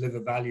I can deliver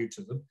value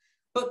to them.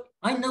 But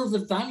I know the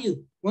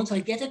value. Once I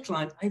get a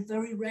client, I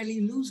very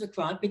rarely lose a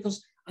client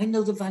because I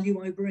know the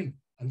value I bring.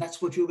 And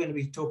that's what you're going to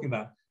be talking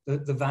about,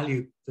 the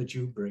value that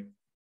you bring.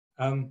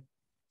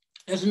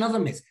 There's another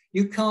myth.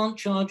 You can't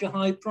charge a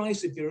high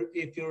price if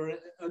you're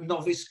a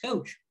novice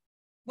coach.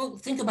 Well,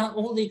 think about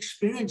all the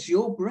experience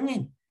you're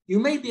bringing. You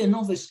may be a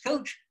novice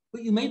coach,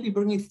 but you may be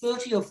bringing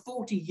 30 or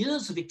 40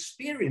 years of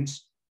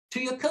experience to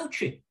your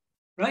coaching,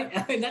 right?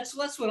 I mean, that's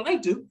what I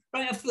do,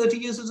 right? I have 30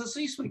 years as a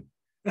C-suite,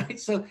 right?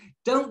 So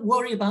don't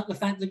worry about the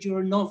fact that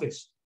you're a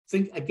novice.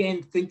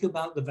 Think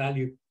about the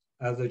value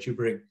that you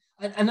bring.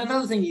 And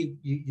another thing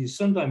you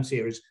sometimes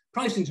hear is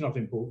pricing's not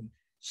important.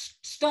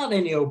 Start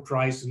any old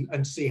price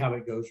and see how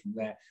it goes from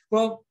there.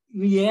 Well,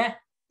 yeah,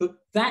 but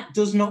that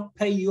does not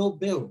pay your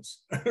bills,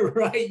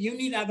 right? You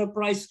need to have a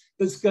price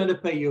that's going to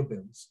pay your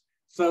bills.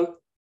 So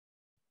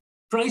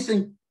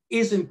pricing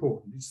is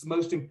important. It's the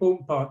most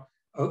important part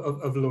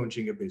of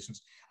launching a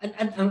business. And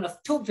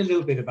I've talked a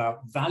little bit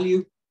about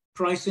value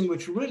pricing,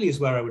 which really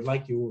is where I would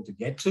like you all to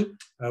get to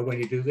when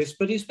you do this.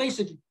 But it's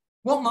basically,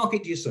 what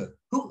market do you serve?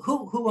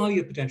 Who are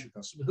your potential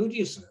customers? Who do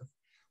you serve?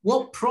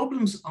 What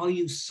problems are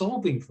you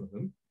solving for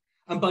them?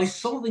 And by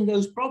solving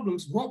those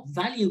problems, what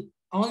value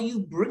are you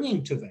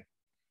bringing to them?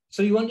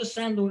 So you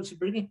understand what you're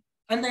bringing.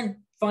 And then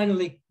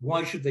finally,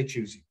 why should they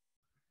choose you?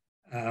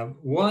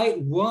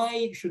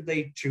 Why should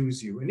they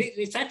choose you? And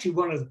it's actually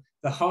one of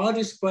the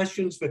hardest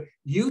questions for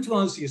you to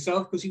answer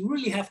yourself, because you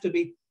really have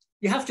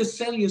to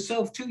sell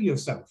yourself to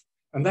yourself.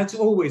 And that's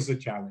always a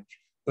challenge.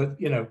 But,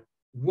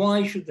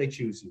 why should they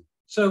choose you?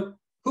 So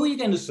who are you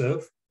going to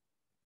serve?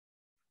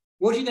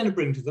 What are you going to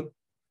bring to them?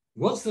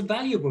 What's the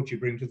value of what you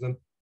bring to them?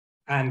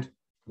 And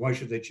why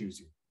should they choose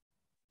you?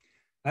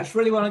 That's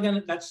really what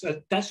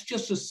that's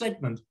just a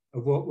segment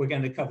of what we're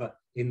going to cover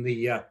in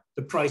the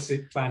Price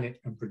It, Plan It,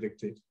 and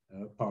Predict It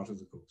part of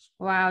the course.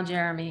 Wow,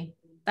 Jeremy,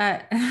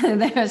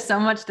 there's so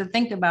much to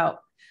think about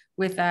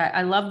with that.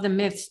 I love the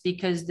myths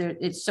because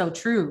it's so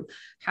true.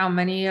 How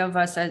many of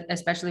us,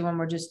 especially when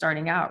we're just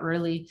starting out,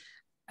 really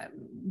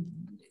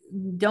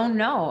don't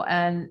know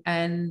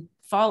and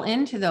fall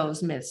into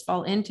those myths,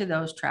 fall into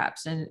those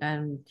traps.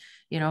 And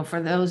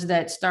for those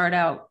that start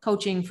out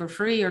coaching for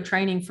free or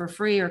training for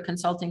free or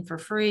consulting for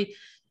free,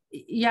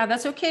 yeah,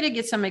 that's okay to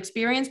get some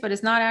experience, but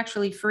it's not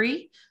actually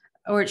free,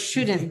 or it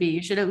shouldn't be.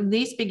 You should at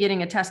least be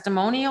getting a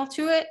testimonial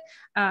to it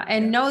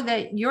and know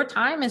that your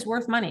time is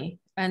worth money.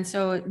 And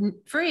so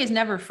free is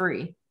never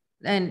free.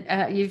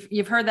 And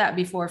you've heard that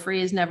before.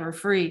 Free is never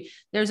free.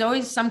 There's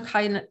always some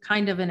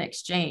kind of an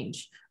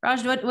exchange.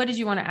 Raj, what did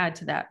you want to add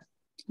to that?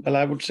 Well,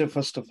 I would say,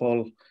 first of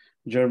all,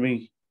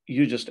 Jeremy,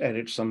 you just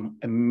added some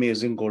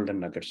amazing golden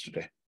nuggets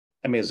today.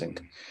 Amazing.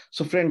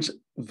 So friends,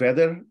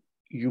 whether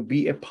you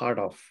be a part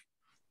of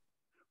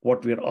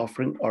what we're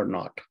offering or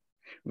not,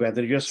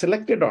 whether you're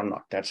selected or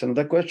not, that's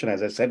another question.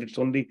 As I said, it's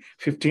only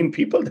 15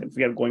 people that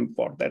we are going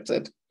for. That's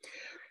it.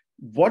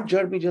 What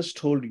Jeremy just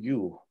told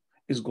you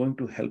is going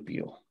to help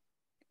you.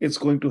 It's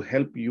going to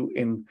help you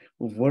in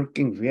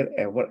working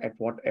wherever, at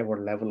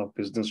whatever level of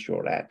business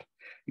you're at.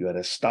 You are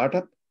a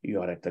startup,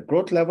 you are at the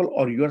growth level,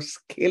 or you are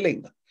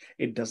scaling.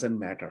 It doesn't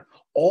matter.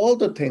 All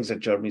the things that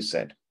Jeremy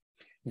said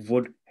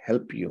would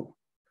help you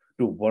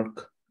to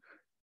work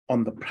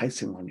on the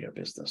pricing on your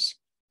business.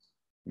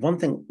 One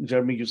thing,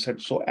 Jeremy, you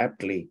said so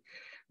aptly,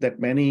 that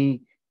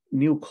many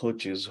new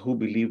coaches who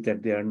believe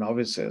that they are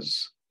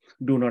novices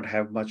do not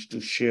have much to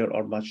share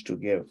or much to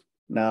give.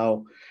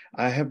 Now,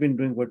 I have been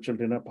doing virtual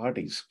dinner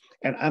parties,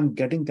 and I'm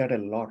getting that a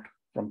lot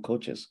from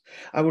coaches.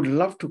 I would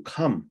love to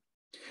come,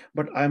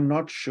 but I'm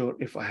not sure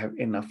if I have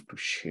enough to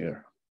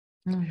share.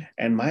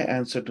 And my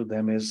answer to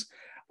them is,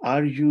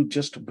 are you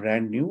just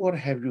brand new, or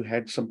have you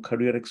had some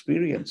career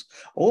experience?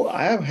 Oh,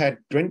 I have had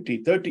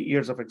 20, 30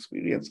 years of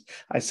experience.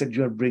 I said,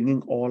 you're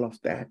bringing all of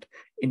that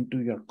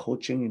into your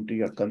coaching, into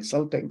your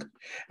consulting.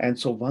 And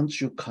so once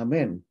you come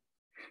in,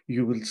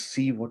 you will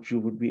see what you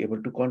would be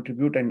able to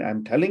contribute. And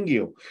I'm telling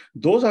you,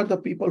 those are the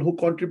people who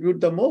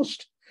contribute the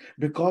most,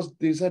 because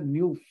these are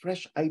new,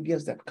 fresh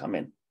ideas that come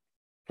in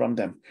from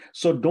them.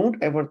 So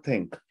don't ever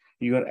think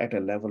you are at a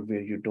level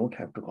where you don't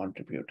have to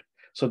contribute.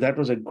 So that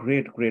was a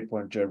great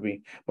point,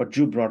 Jeremy. But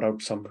you brought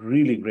out some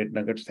really great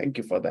nuggets. Thank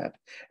you for that.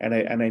 And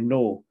I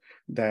know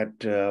that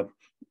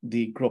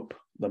the group,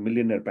 the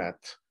Millionaire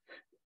Path,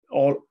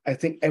 I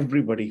think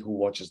everybody who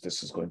watches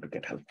this is going to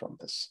get help from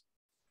this.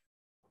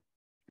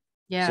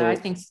 Yeah, so, I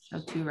think so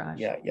too, Raj.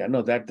 Yeah.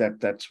 No,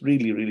 that's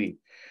really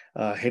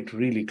hit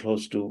really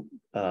close to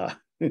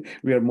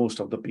where most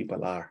of the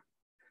people are.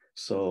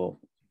 So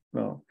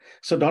no.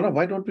 So Donna,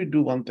 why don't we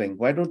do one thing?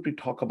 Why don't we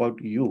talk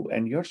about you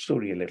and your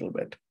story a little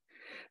bit?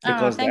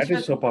 because thanks that is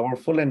for so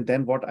powerful. And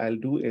then what I'll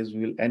do is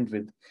we'll end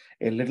with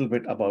a little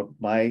bit about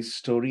my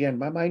story and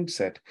my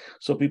mindset,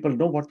 so people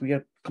know what we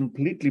are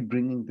completely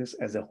bringing this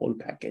as a whole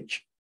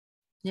package.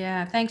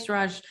 Yeah, thanks,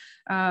 Raj.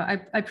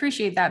 I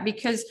appreciate that,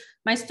 because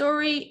my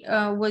story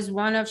was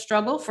one of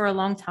struggle for a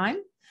long time.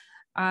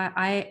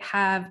 I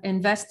have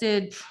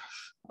invested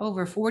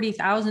over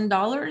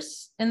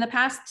 $40,000 in the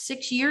past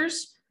 6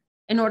 years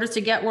in order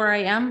to get where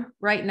I am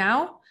right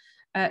now.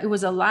 It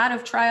was a lot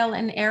of trial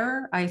and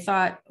error. I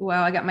thought,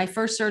 well, I got my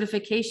first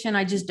certification.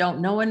 I just don't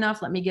know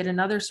enough. Let me get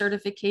another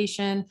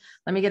certification.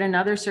 Let me get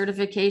another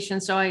certification.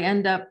 So I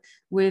end up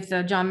with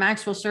a John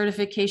Maxwell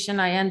certification.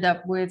 I end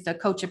up with a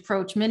Coach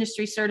Approach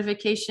Ministry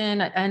certification.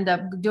 I end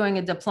up doing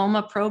a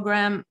diploma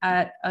program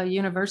at a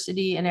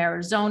university in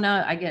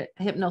Arizona. I get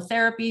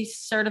hypnotherapy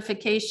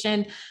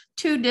certification,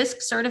 2 DISC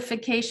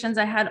certifications.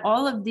 I had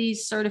all of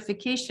these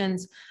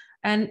certifications.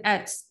 And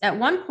at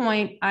one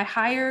point, I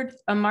hired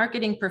a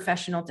marketing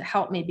professional to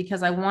help me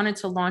because I wanted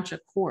to launch a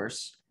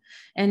course.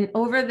 And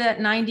over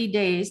that 90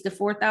 days, the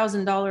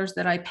 $4,000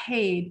 that I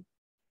paid,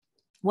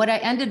 what I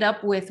ended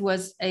up with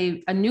was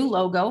a new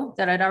logo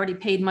that I'd already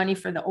paid money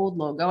for the old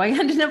logo. I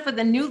ended up with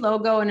a new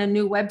logo and a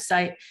new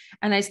website,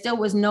 and I still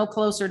was no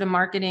closer to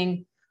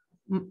marketing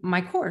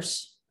my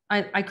course.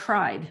 I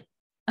cried.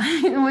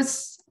 It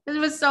was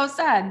so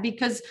sad,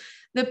 because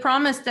the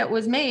promise that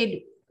was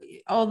made,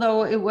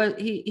 although it was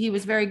he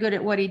was very good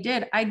at what he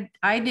did,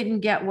 I didn't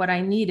get what I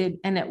needed,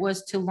 and it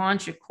was to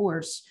launch a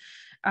course.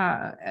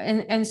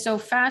 And so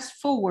fast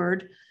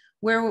forward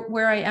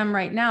where I am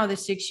right now, the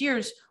 6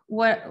 years,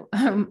 what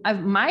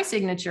my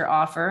signature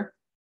offer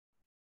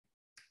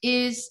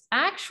is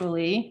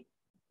actually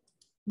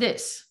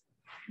this: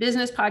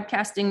 business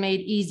podcasting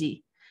made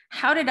easy.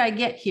 How did I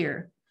get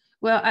here?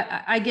 Well,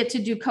 I get to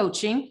do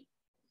coaching,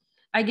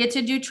 I get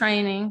to do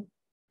training,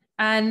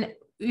 and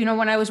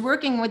when I was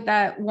working with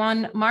that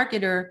one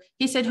marketer,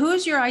 he said,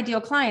 "Who's your ideal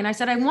client?" I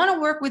said, "I want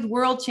to work with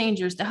world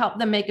changers to help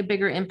them make a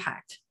bigger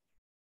impact."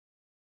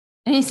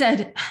 And he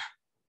said,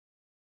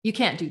 "You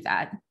can't do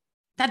that.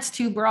 That's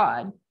too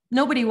broad.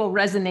 Nobody will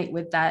resonate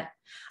with that.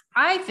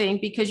 I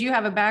think because you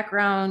have a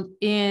background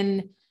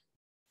in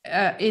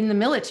the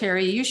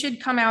military, you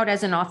should come out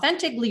as an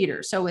authentic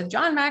leader. So with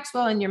John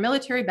Maxwell and your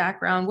military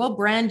background, we'll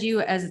brand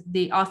you as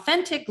the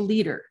authentic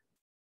leader."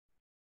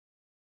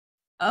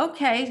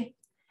 Okay.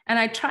 And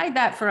I tried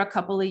that for a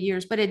couple of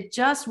years, but it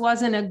just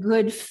wasn't a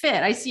good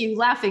fit. I see you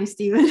laughing,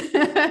 Stephen.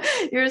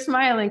 You're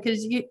smiling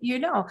because you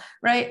know,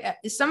 right?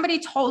 Somebody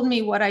told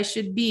me what I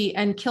should be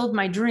and killed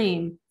my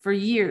dream for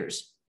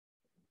years.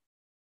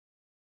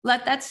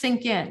 Let that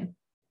sink in.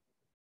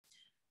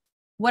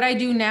 What I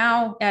do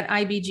now at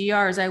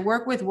IBGR is I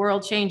work with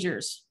world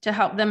changers to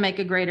help them make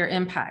a greater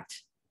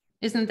impact.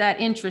 Isn't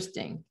that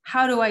interesting?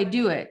 How do I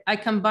do it? I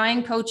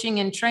combine coaching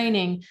and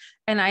training,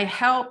 and I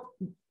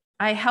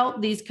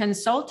help these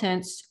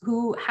consultants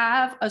who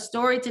have a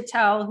story to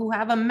tell, who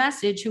have a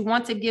message, who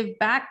want to give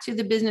back to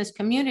the business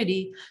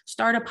community,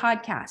 start a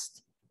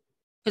podcast.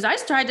 Because I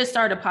tried to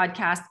start a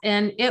podcast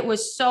and it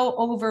was so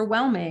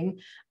overwhelming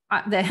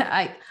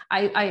that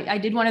I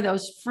did one of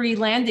those free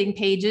landing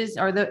pages,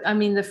 or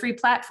the free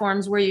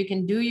platforms where you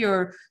can do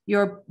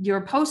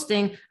your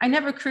posting. I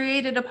never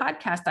created a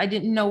podcast. I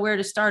didn't know where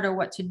to start or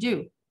what to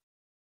do.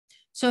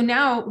 So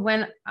now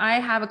when I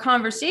have a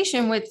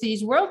conversation with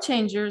these world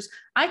changers,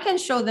 I can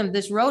show them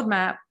this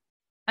roadmap,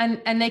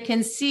 and they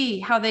can see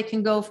how they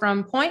can go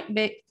from point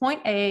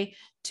A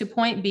to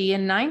point B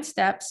in 9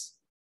 steps.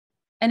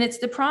 And it's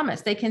the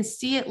promise. They can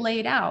see it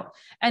laid out.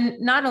 And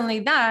not only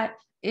that,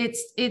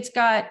 it's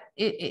got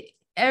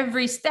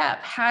every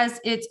step has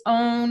its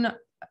own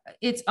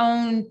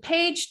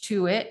page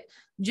to it,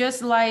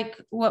 just like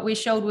what we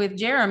showed with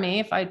Jeremy.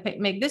 If I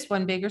make this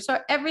one bigger, so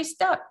every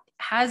step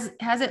has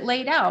it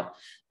laid out,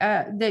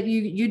 that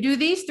you do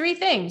these 3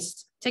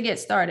 things to get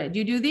started.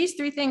 You do these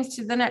 3 things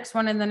to the next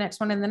one, and the next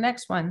one, and the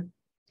next one.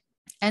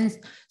 And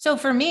so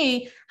for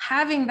me,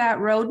 having that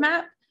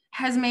roadmap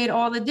has made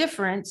all the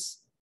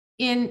difference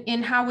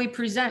in how we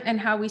present and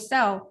how we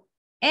sell.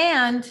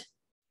 And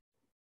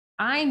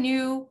I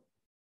knew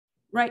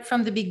right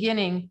from the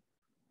beginning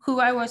who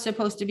I was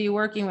supposed to be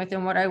working with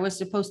and what I was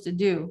supposed to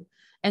do,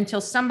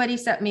 until somebody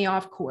set me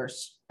off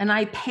course. And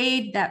I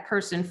paid that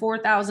person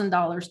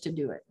 $4,000 to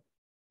do it.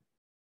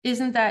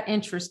 Isn't that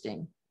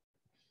interesting?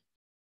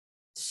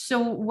 So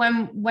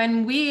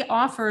when we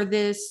offer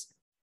this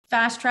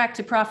fast track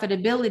to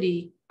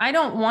profitability, I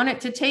don't want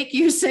it to take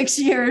you 6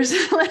 years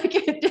like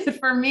it did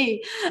for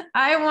me.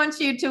 I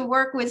want you to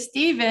work with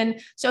Stephen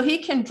so he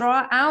can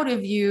draw out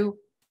of you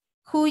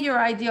who your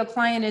ideal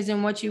client is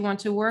and what you want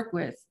to work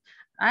with.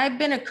 I've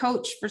been a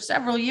coach for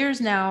several years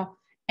now,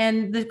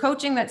 and the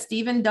coaching that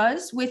Stephen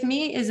does with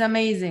me is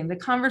amazing. The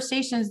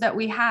conversations that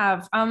we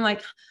have, I'm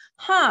like,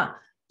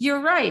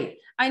 you're right.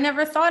 I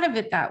never thought of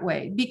it that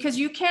way, because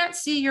you can't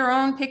see your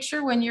own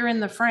picture when you're in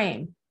the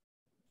frame.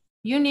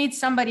 You need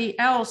somebody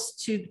else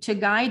to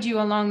guide you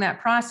along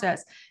that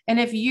process. And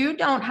if you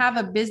don't have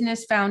a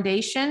business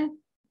foundation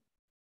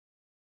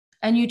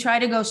and you try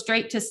to go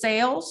straight to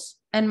sales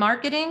and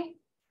marketing,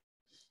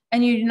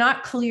 and you're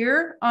not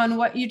clear on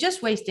what you're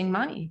just wasting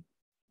money.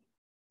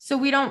 So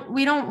we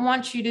don't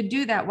want you to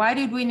do that. Why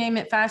did we name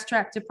it Fast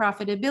Track to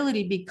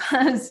Profitability?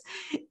 Because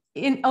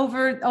in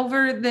over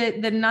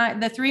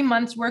the 3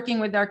 months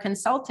working with our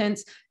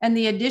consultants and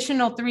the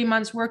additional 3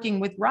 months working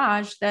with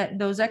Raj, that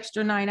those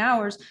extra 9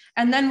 hours,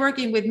 and then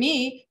working with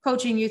me,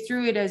 coaching you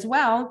through it as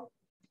well,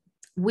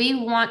 we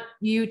want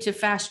you to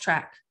fast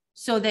track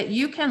so that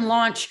you can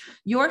launch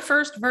your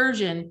first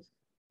version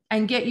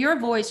and get your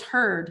voice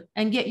heard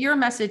and get your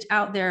message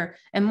out there.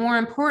 And more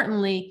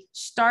importantly,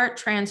 start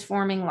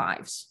transforming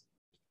lives.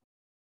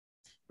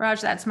 Raj,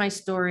 that's my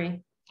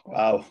story.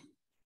 Wow,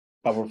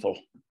 powerful,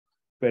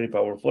 very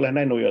powerful. And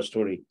I know your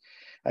story.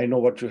 I know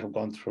what you have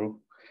gone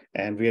through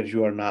and where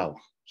you are now.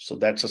 So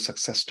that's a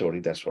success story.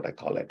 That's what I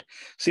call it.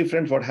 See,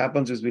 friends, what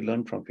happens is we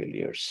learn from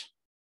failures.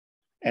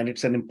 And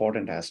it's an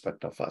important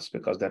aspect of us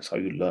because that's how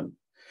you learn.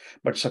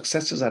 But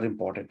successes are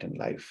important in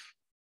life.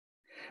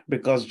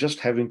 Because just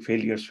having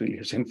failures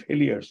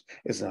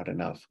is not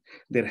enough.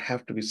 There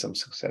have to be some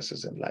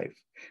successes in life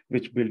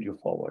which build you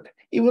forward.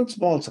 Even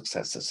small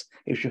successes,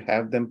 if you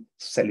have them,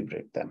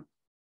 celebrate them.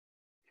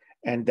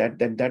 And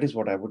that is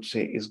what I would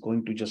say is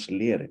going to just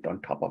layer it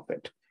on top of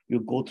it.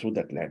 You go through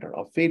that ladder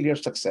of failure,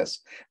 success.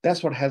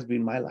 That's what has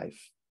been my life.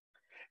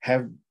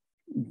 Have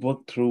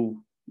worked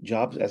through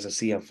jobs as a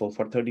CFO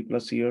for 30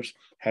 plus years,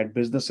 had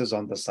businesses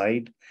on the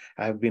side.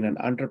 I've been an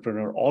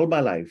entrepreneur all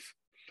my life.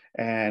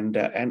 And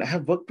I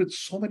have worked with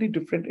so many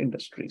different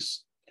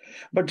industries.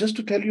 But just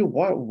to tell you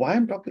why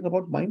I'm talking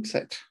about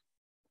mindset,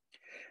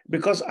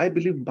 because I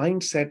believe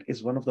mindset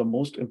is one of the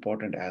most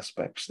important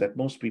aspects that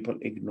most people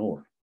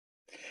ignore.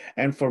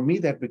 And for me,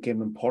 that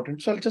became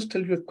important. So I'll just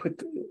tell you a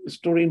quick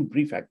story in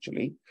brief,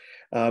 actually,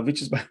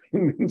 which is my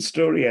main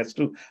story as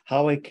to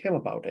how I came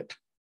about it.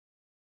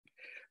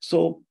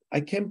 So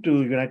I came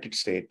to United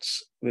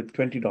States with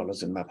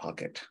 $20 in my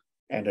pocket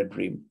and a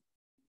dream.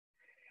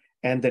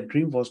 And that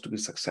dream was to be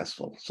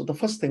successful. So the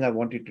first thing I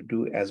wanted to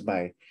do, as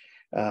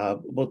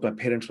both my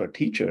parents were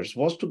teachers,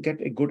 was to get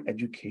a good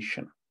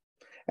education.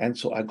 And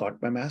so I got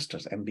my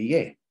master's,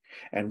 MBA.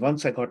 And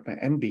once I got my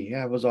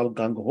MBA, I was all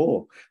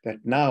gung-ho that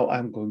now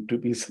I'm going to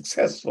be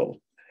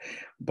successful.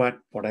 But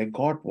what I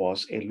got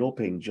was a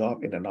low-paying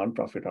job in a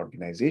nonprofit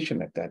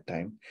organization at that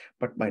time.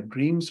 But my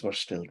dreams were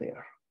still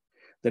there.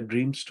 The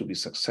dreams to be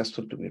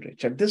successful, to be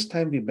rich. At this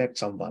time, we met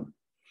someone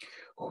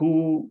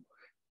who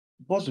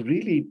was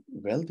really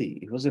wealthy.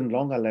 He was in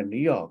Long Island, New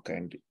York,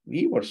 and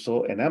we were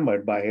so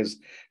enamored by his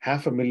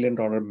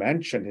 $500,000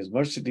 mansion, his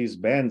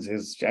Mercedes-Benz,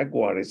 his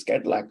Jaguar, his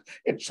Cadillac.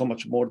 It's so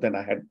much more than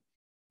I had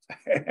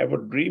ever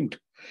dreamed.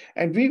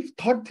 And we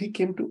thought he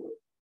came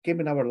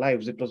in our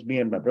lives. It was me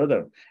and my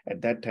brother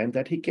at that time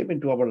that he came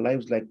into our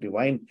lives like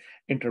divine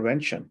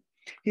intervention.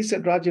 He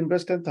said, Raj,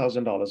 invest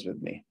 $10,000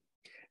 with me.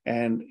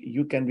 And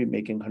you can be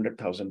making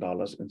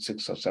 $100,000 in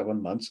 6 or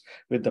 7 months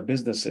with the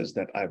businesses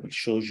that I will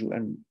show you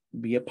and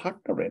be a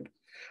partner in.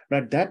 Now,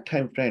 at that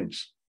time,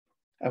 friends,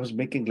 I was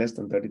making less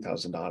than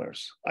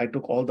 $30,000. I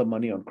took all the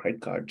money on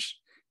credit cards,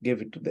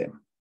 gave it to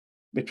them,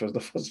 which was the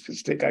first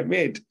mistake I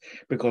made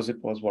because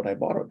it was what I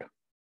borrowed.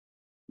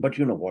 But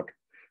you know what?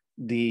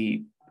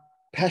 The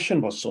passion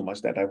was so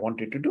much that I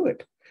wanted to do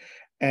it.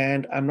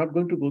 And I'm not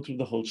going to go through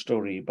the whole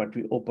story, but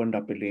we opened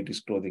up a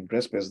ladies' clothing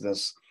dress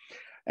business.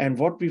 And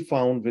what we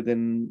found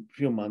within a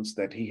few months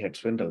that he had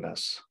swindled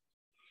us.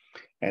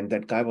 And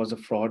that guy was a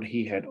fraud.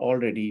 He had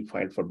already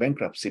filed for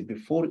bankruptcy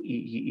before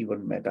he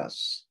even met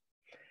us.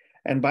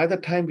 And by the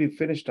time we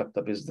finished up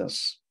the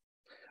business,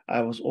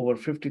 I was over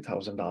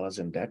 $50,000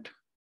 in debt.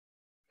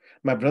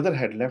 My brother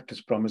had left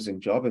his promising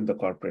job in the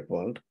corporate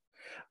world.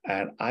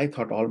 And I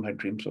thought all my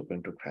dreams were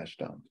going to crash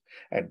down.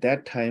 At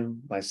that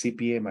time, my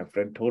CPA, my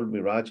friend, told me,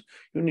 Raj,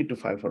 you need to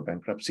file for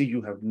bankruptcy.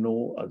 You have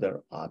no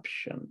other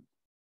option.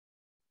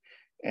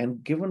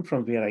 And given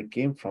from where I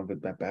came from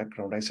with my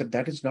background, I said,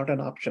 that is not an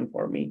option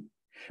for me.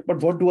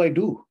 But what do I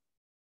do?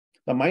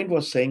 The mind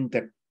was saying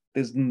that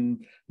there's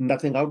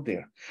nothing out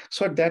there.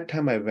 So at that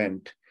time, I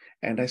went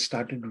and I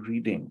started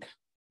reading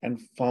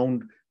and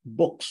found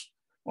books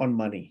on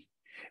money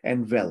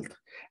and wealth.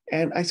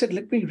 And I said,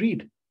 let me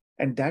read.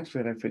 And that's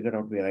where I figured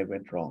out where I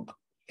went wrong.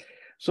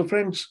 So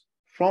friends,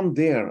 from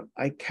there,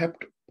 I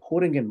kept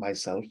pouring in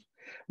myself,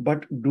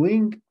 but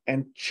doing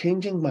and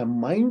changing my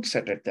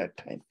mindset at that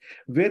time,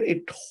 where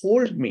it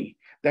told me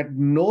that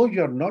no,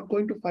 you're not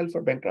going to file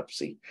for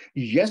bankruptcy.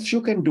 Yes,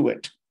 you can do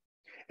it.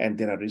 And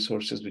there are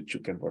resources which you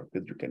can work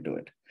with, you can do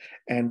it.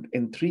 And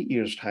in 3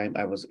 years' time,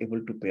 I was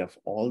able to pay off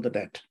all the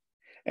debt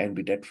and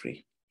be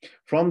debt-free.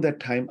 From that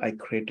time, I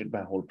created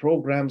my whole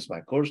programs,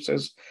 my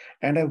courses,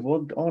 and I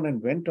worked on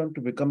and went on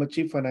to become a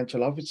chief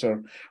financial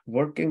officer,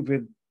 working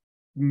with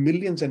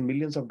millions and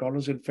millions of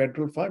dollars in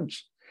federal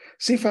funds.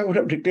 See, if I would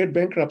have declared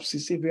bankruptcy,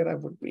 see where I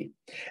would be.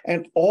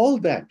 And all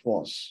that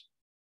was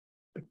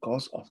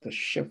because of the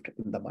shift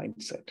in the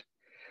mindset.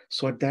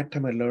 So at that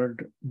time, I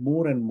learned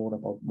more and more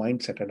about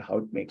mindset and how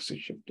it makes a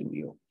shift in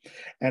you.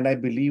 And I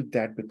believe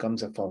that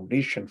becomes a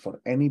foundation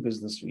for any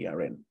business we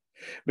are in.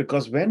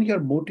 Because when your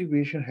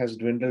motivation has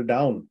dwindled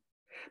down,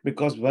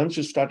 Because once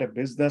you start a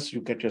business,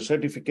 you get your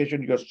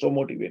certification, you're so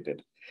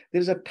motivated.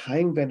 There's a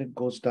time when it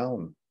goes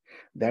down.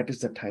 That is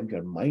the time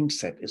your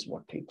mindset is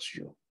what takes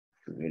you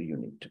to where you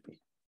need to be.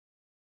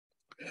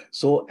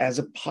 So as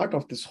a part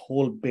of this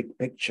whole big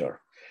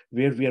picture,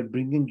 where we are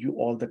bringing you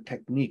all the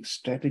techniques,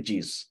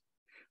 strategies,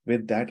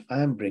 with that,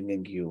 I am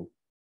bringing you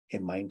a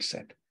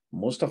mindset.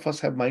 Most of us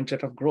have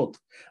mindset of growth.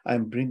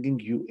 I'm bringing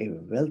you a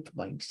wealth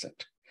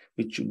mindset,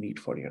 which you need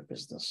for your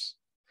business.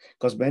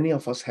 Because many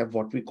of us have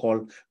what we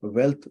call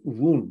wealth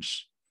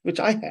wounds, which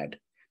I had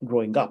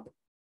growing up.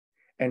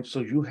 And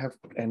so you have,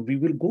 and we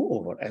will go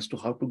over as to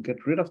how to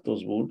get rid of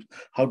those wounds,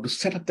 how to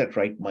set up that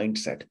right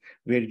mindset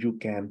where you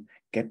can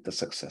get the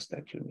success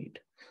that you need.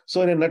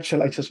 So in a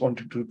nutshell, I just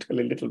wanted to tell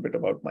a little bit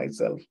about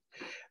myself.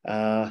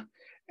 And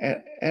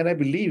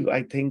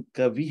I think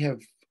we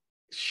have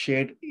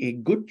shared a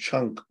good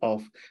chunk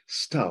of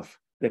stuff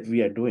that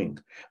we are doing,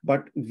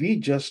 but we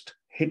just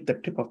hit the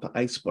tip of the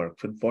iceberg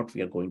with what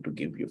we are going to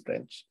give you,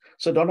 friends.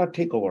 So Donna,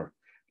 take over.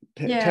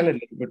 Tell a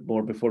little bit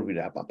more before we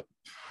wrap up.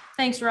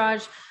 Thanks,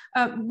 Raj.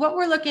 What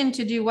we're looking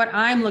to do, what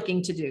I'm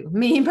looking to do,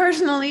 me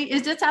personally,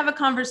 is just have a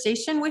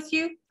conversation with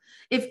you.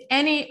 If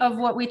any of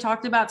what we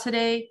talked about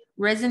today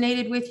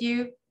resonated with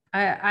you,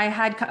 I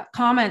had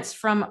comments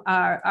from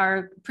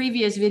our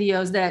previous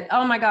videos that,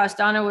 oh my gosh,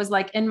 Donna was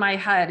like in my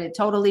head. It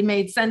totally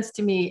made sense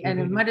to me, and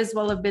it might as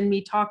well have been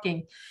me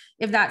talking.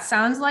 If that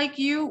sounds like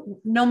you,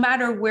 no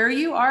matter where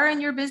you are in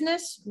your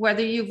business,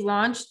 whether you've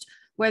launched,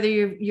 whether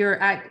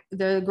you're at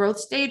the growth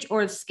stage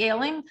or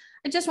scaling,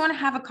 I just want to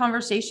have a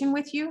conversation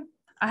with you.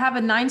 I have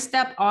a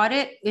 9-step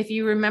audit. If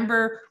you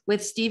remember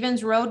with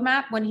Steven's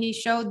roadmap, when he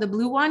showed the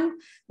blue one,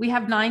 we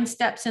have 9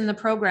 steps in the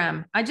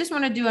program. I just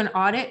want to do an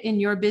audit in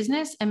your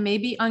business and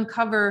maybe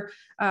uncover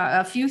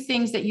a few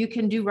things that you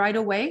can do right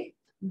away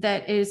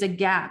that is a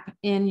gap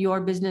in your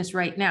business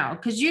right now,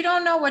 because you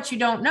don't know what you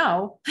don't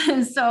know.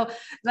 And so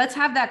let's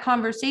have that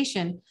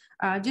conversation.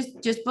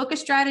 Just book a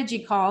strategy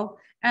call.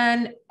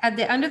 And at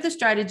the end of the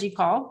strategy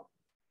call,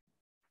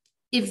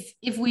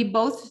 if we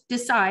both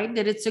decide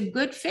that it's a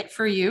good fit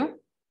for you,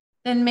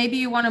 then maybe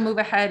you want to move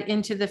ahead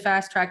into the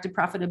Fast Track to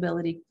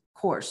Profitability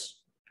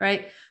course,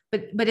 right?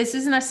 But this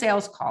isn't a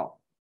sales call.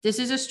 This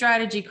is a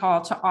strategy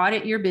call to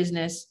audit your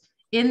business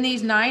in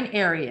these 9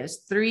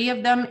 areas, 3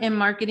 of them in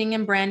marketing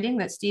and branding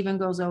that Steven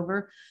goes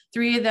over,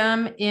 3 of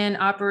them in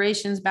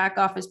operations, back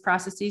office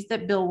processes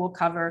that Bill will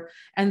cover,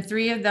 and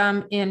 3 of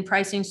them in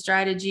pricing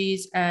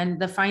strategies and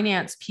the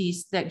finance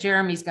piece that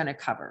Jeremy's going to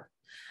cover.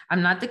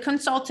 I'm not the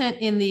consultant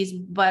in these,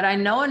 but I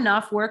know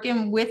enough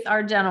working with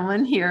our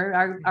gentlemen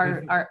here,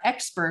 our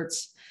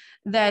experts,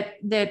 that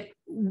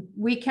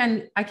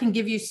I can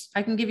give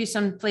you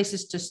some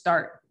places to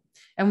start,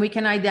 and we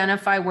can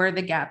identify where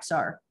the gaps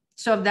are.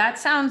 So if that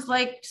sounds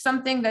like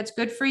something that's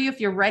good for you, if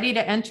you're ready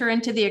to enter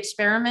into the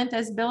experiment,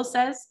 as Bill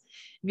says,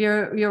 if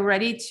you're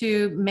ready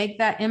to make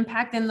that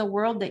impact in the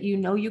world that you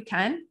know you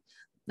can,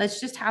 let's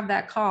just have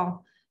that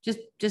call.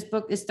 Just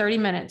book. It's 30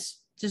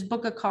 minutes. Just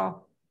book a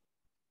call.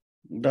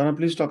 Donna,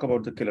 please talk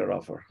about the killer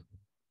offer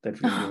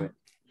that we're giving.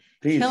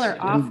 Please, killer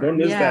offer. Don't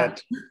miss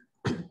that.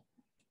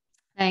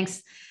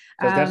 Thanks.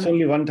 Because that's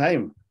only one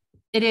time.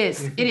 It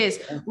is. It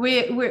is.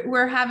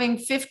 We're having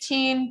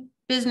 15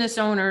 business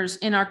owners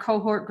in our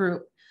cohort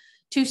group.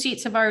 2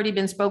 seats have already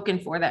been spoken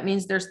for. That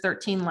means there's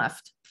 13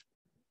 left.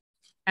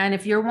 And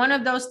if you're one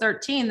of those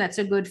 13 that's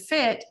a good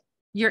fit,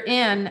 you're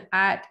in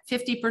at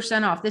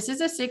 50% off. This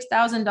is a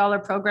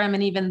 $6,000 program,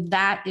 and even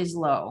that is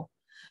low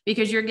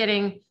because you're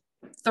getting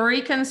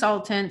 3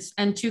 consultants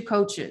and 2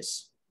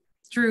 coaches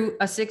through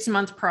a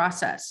 6-month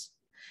process.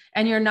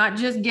 And you're not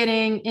just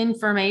getting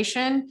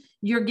information,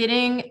 you're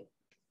getting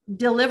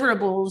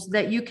deliverables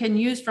that you can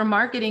use for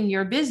marketing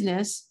your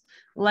business.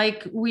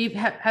 Like we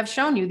have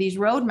shown you these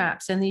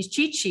roadmaps and these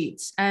cheat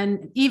sheets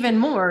and even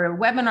more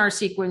webinar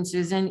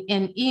sequences and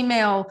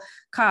email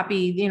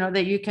copy,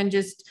 that you can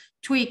just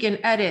tweak and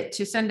edit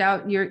to send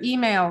out your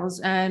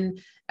emails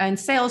and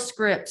sales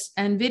scripts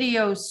and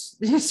video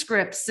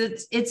scripts.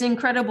 It's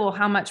incredible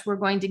how much we're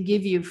going to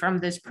give you from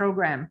this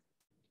program.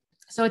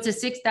 So it's a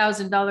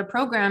 $6,000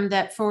 program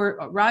that for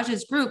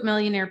Raj's group,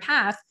 Millionaire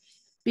Path,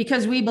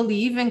 because we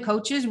believe in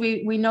coaches,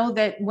 we know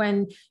that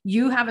when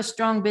you have a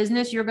strong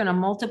business, you're going to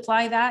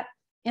multiply that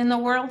in the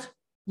world.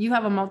 You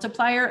have a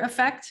multiplier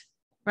effect,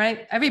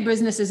 right? Every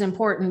business is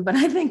important, but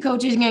I think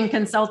coaching and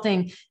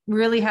consulting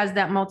really has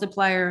that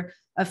multiplier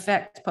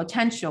effect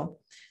potential.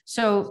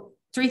 So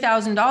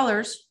 $3,000,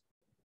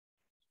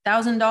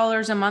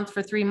 $1,000 a month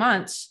for 3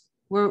 months,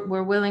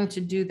 we're willing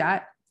to do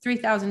that.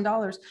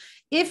 $3,000.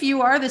 If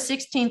you are the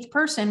 16th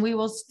person, we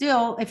will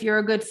still, if you're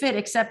a good fit,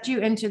 accept you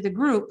into the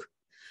group,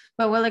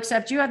 but we'll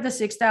accept you at the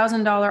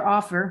 $6,000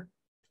 offer,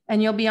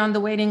 and you'll be on the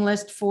waiting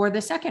list for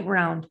the second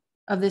round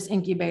of this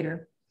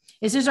incubator.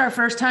 This is our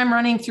first time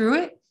running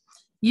through it.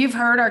 You've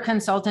heard our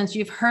consultants,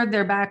 you've heard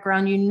their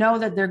background, you know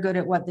that they're good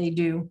at what they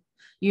do.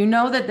 You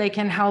know that they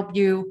can help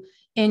you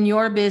in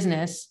your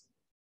business.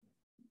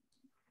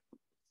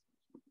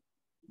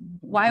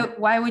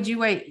 Why would you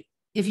wait?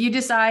 If you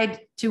decide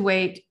to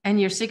wait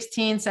and you're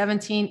 16,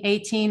 17,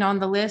 18 on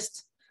the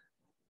list,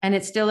 and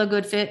it's still a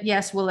good fit,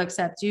 yes, we'll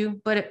accept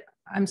you. But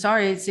I'm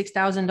sorry, it's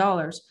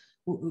 $6,000.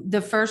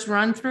 The first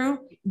run through,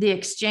 the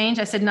exchange,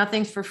 I said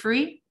nothing's for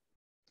free.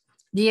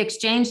 The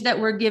exchange that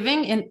we're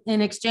giving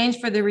in exchange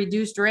for the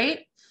reduced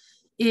rate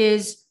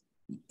is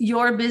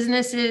your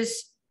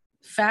business's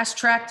fast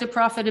track to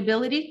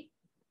profitability,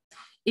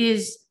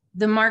 is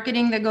the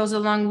marketing that goes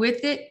along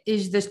with it,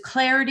 is this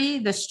clarity,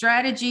 the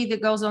strategy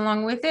that goes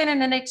along with it.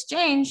 And in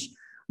exchange,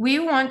 we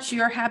want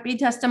your happy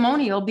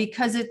testimonial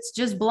because it's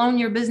just blown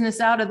your business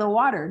out of the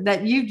water,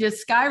 that you've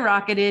just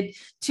skyrocketed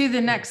to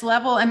the next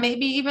level and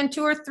maybe even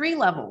 2 or 3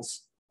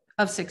 levels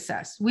of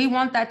success. We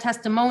want that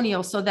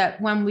testimonial so that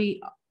when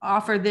we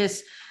offer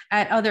this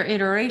at other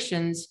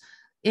iterations,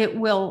 it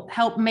will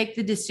help make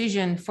the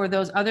decision for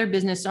those other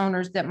business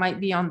owners that might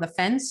be on the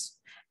fence.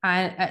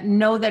 I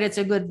know that it's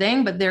a good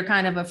thing, but they're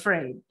kind of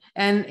afraid.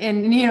 And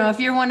you know, if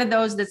you're one of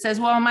those that says,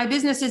 well, my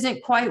business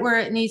isn't quite where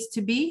it needs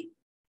to be,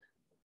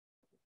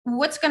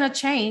 what's going to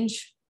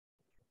change?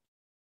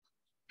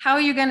 How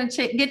are you going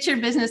to get your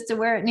business to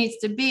where it needs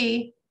to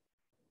be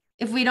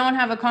if we don't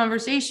have a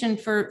conversation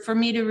for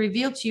me to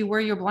reveal to you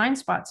where your blind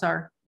spots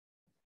are?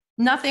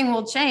 Nothing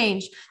will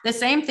change. The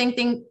same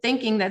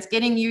thinking that's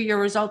getting you your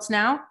results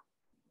now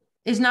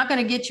is not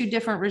going to get you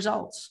different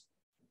results.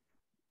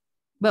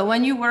 But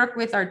when you work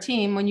with our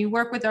team, when you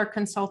work with our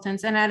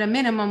consultants, and at a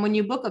minimum, when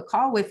you book a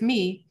call with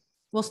me,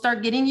 we'll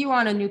start getting you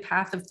on a new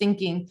path of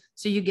thinking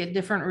so you get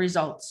different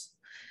results.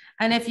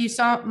 And if you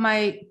saw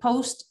my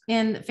post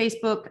in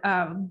Facebook,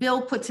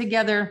 Bill put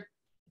together,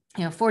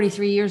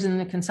 43 years in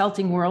the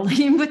consulting world,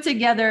 he put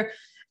together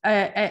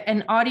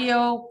an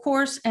audio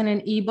course and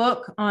an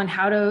ebook on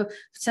how to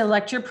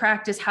select your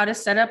practice, how to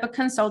set up a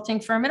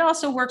consulting firm. It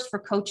also works for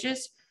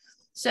coaches.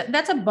 So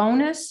that's a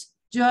bonus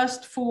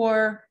just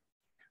for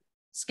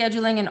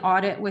scheduling an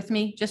audit with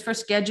me, just for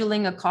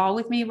scheduling a call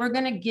with me. We're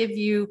going to give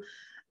you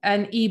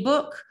an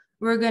ebook.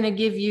 We're going to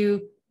give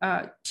you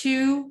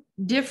 2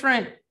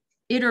 different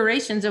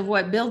iterations of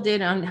what Bill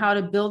did on how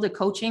to build a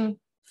coaching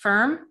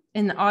firm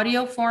in the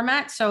audio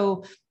format.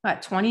 So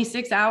about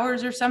 26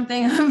 hours or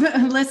something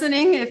of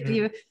listening. If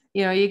you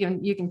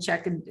can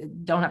check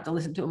and don't have to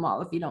listen to them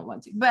all if you don't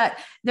want to. But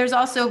there's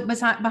also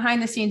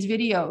behind the scenes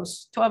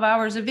videos, 12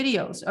 hours of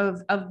videos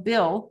of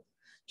Bill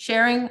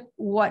sharing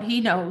what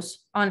he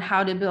knows on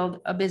how to build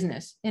a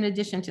business in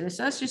addition to this.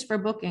 So that's just for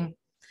booking.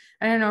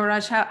 I don't know,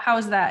 Raj, how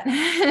is that?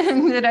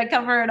 Did I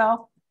cover it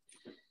all?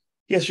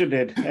 Yes, you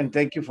did. And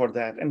thank you for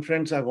that. And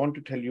friends, I want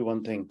to tell you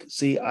one thing.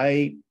 See,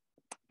 I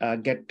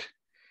get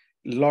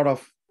a lot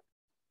of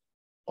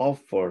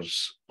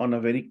offers on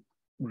a very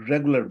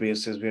regular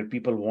basis where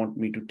people want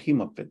me to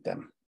team up with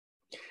them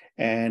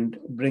and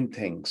bring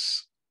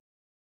things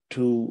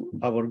to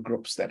our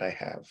groups that I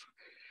have.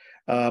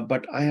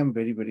 But I am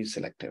very, very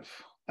selective.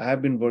 I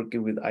have been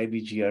working with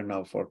IBGR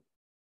now for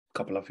a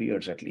couple of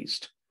years at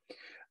least.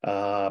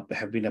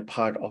 Have been a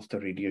part of the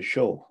radio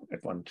show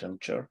at one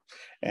juncture,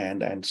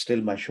 and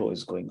still my show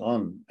is going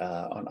on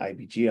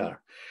IBGR.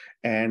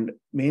 And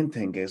main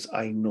thing is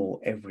I know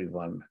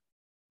everyone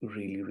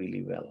really,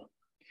 really well.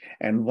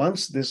 And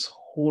once this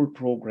whole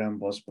program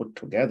was put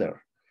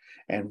together,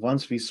 and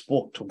once we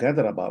spoke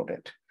together about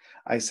it,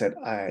 I said,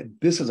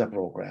 this is a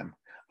program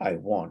I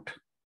want,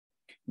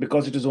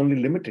 because it is only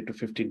limited to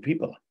 15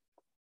 people.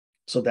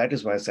 So that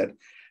is why I said,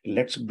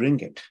 let's bring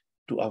it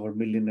to our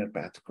Millionaire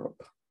Path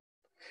group.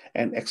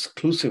 And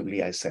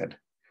exclusively, I said,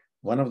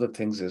 one of the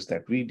things is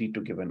that we need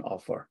to give an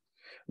offer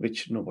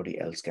which nobody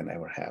else can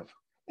ever have.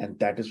 And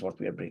that is what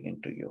we are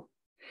bringing to you.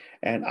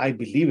 And I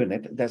believe in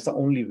it. That's the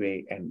only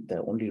way and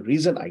the only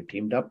reason I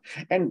teamed up.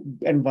 And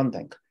one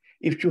thing,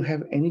 if you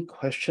have any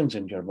questions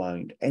in your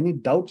mind, any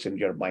doubts in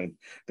your mind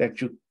that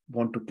you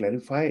want to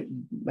clarify,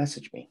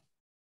 message me,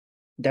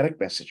 direct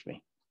message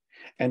me,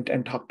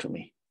 and talk to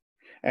me.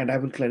 And I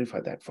will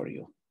clarify that for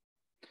you.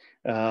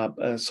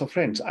 So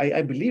friends,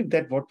 I believe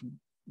that what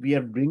we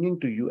are bringing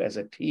to you as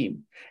a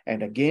team,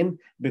 and again,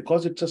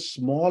 because it's a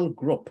small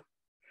group,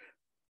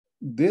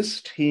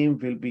 this team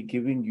will be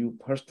giving you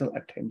personal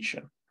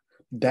attention.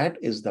 That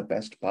is the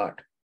best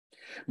part,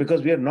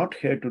 because we are not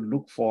here to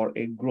look for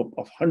a group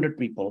of 100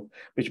 people,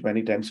 which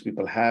many times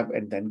people have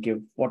and then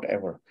give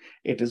whatever.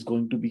 It is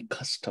going to be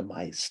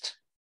customized.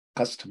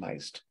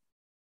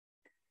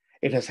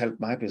 It has helped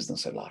my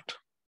business a lot.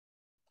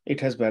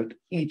 It has helped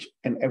each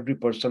and every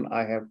person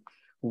I have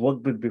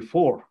worked with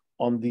before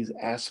on these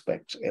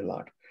aspects a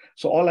lot.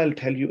 So all I'll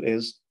tell you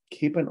is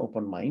keep an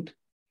open mind.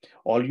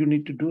 All you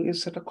need to do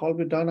is set a call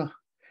with Donna.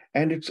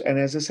 And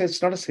as I said,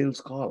 it's not a sales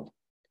call.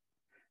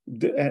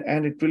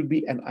 And it will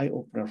be an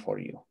eye-opener for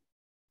you.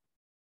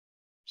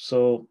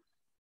 So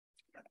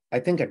I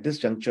think at this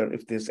juncture,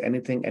 if there's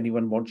anything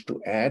anyone wants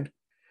to add,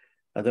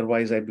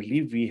 otherwise, I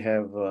believe we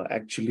have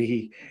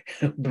actually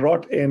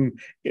brought in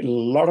a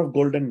lot of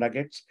golden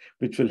nuggets,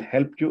 which will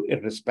help you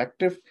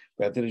irrespective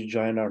whether you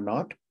join or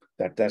not.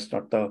 That's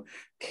not the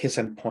case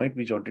and point.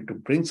 We wanted to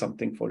bring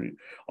something for you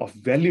of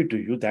value to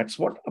you. That's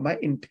what my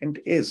intent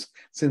is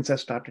since I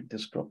started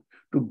this group,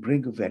 to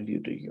bring value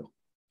to you.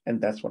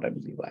 And that's what I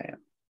believe I am.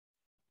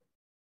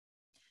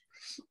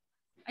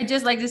 I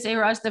just like to say,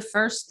 Raj, the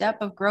first step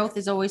of growth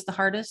is always the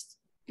hardest.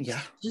 Yeah.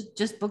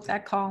 Just book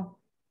that call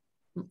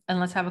and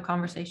let's have a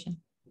conversation.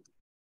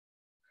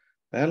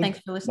 Well, thanks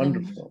for listening.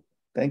 Wonderful.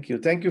 Thank you.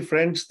 Thank you,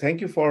 friends. Thank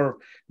you for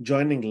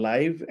joining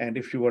live. And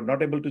if you were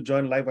not able to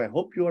join live, I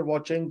hope you are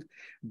watching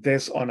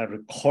this on a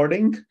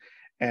recording.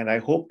 And I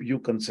hope you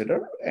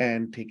consider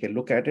and take a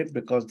look at it,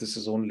 because this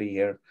is only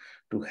here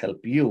to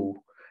help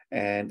you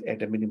and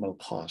at a minimal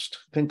cost.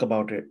 Think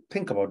about it.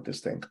 Think about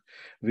this thing.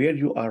 Where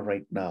you are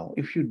right now,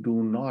 if you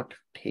do not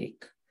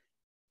take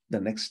the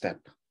next step,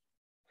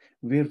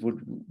 where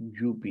would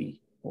you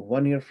be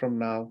 1 year from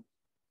now,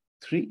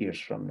 3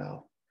 years from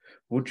now?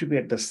 Would you be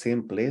at the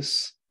same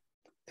place,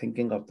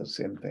 thinking of the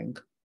same thing?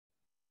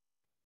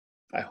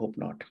 I hope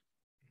not.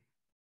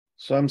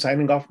 So I'm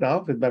signing off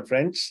now with my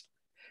friends.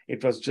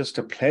 It was just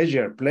a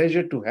pleasure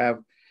to have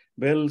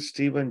Bill,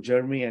 Stephen,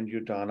 Jeremy, and you,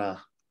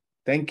 Donna.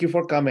 Thank you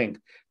for coming.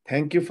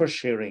 Thank you for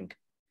sharing.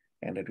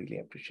 And I really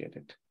appreciate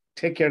it.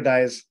 Take care,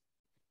 guys.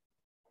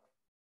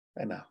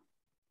 Bye now.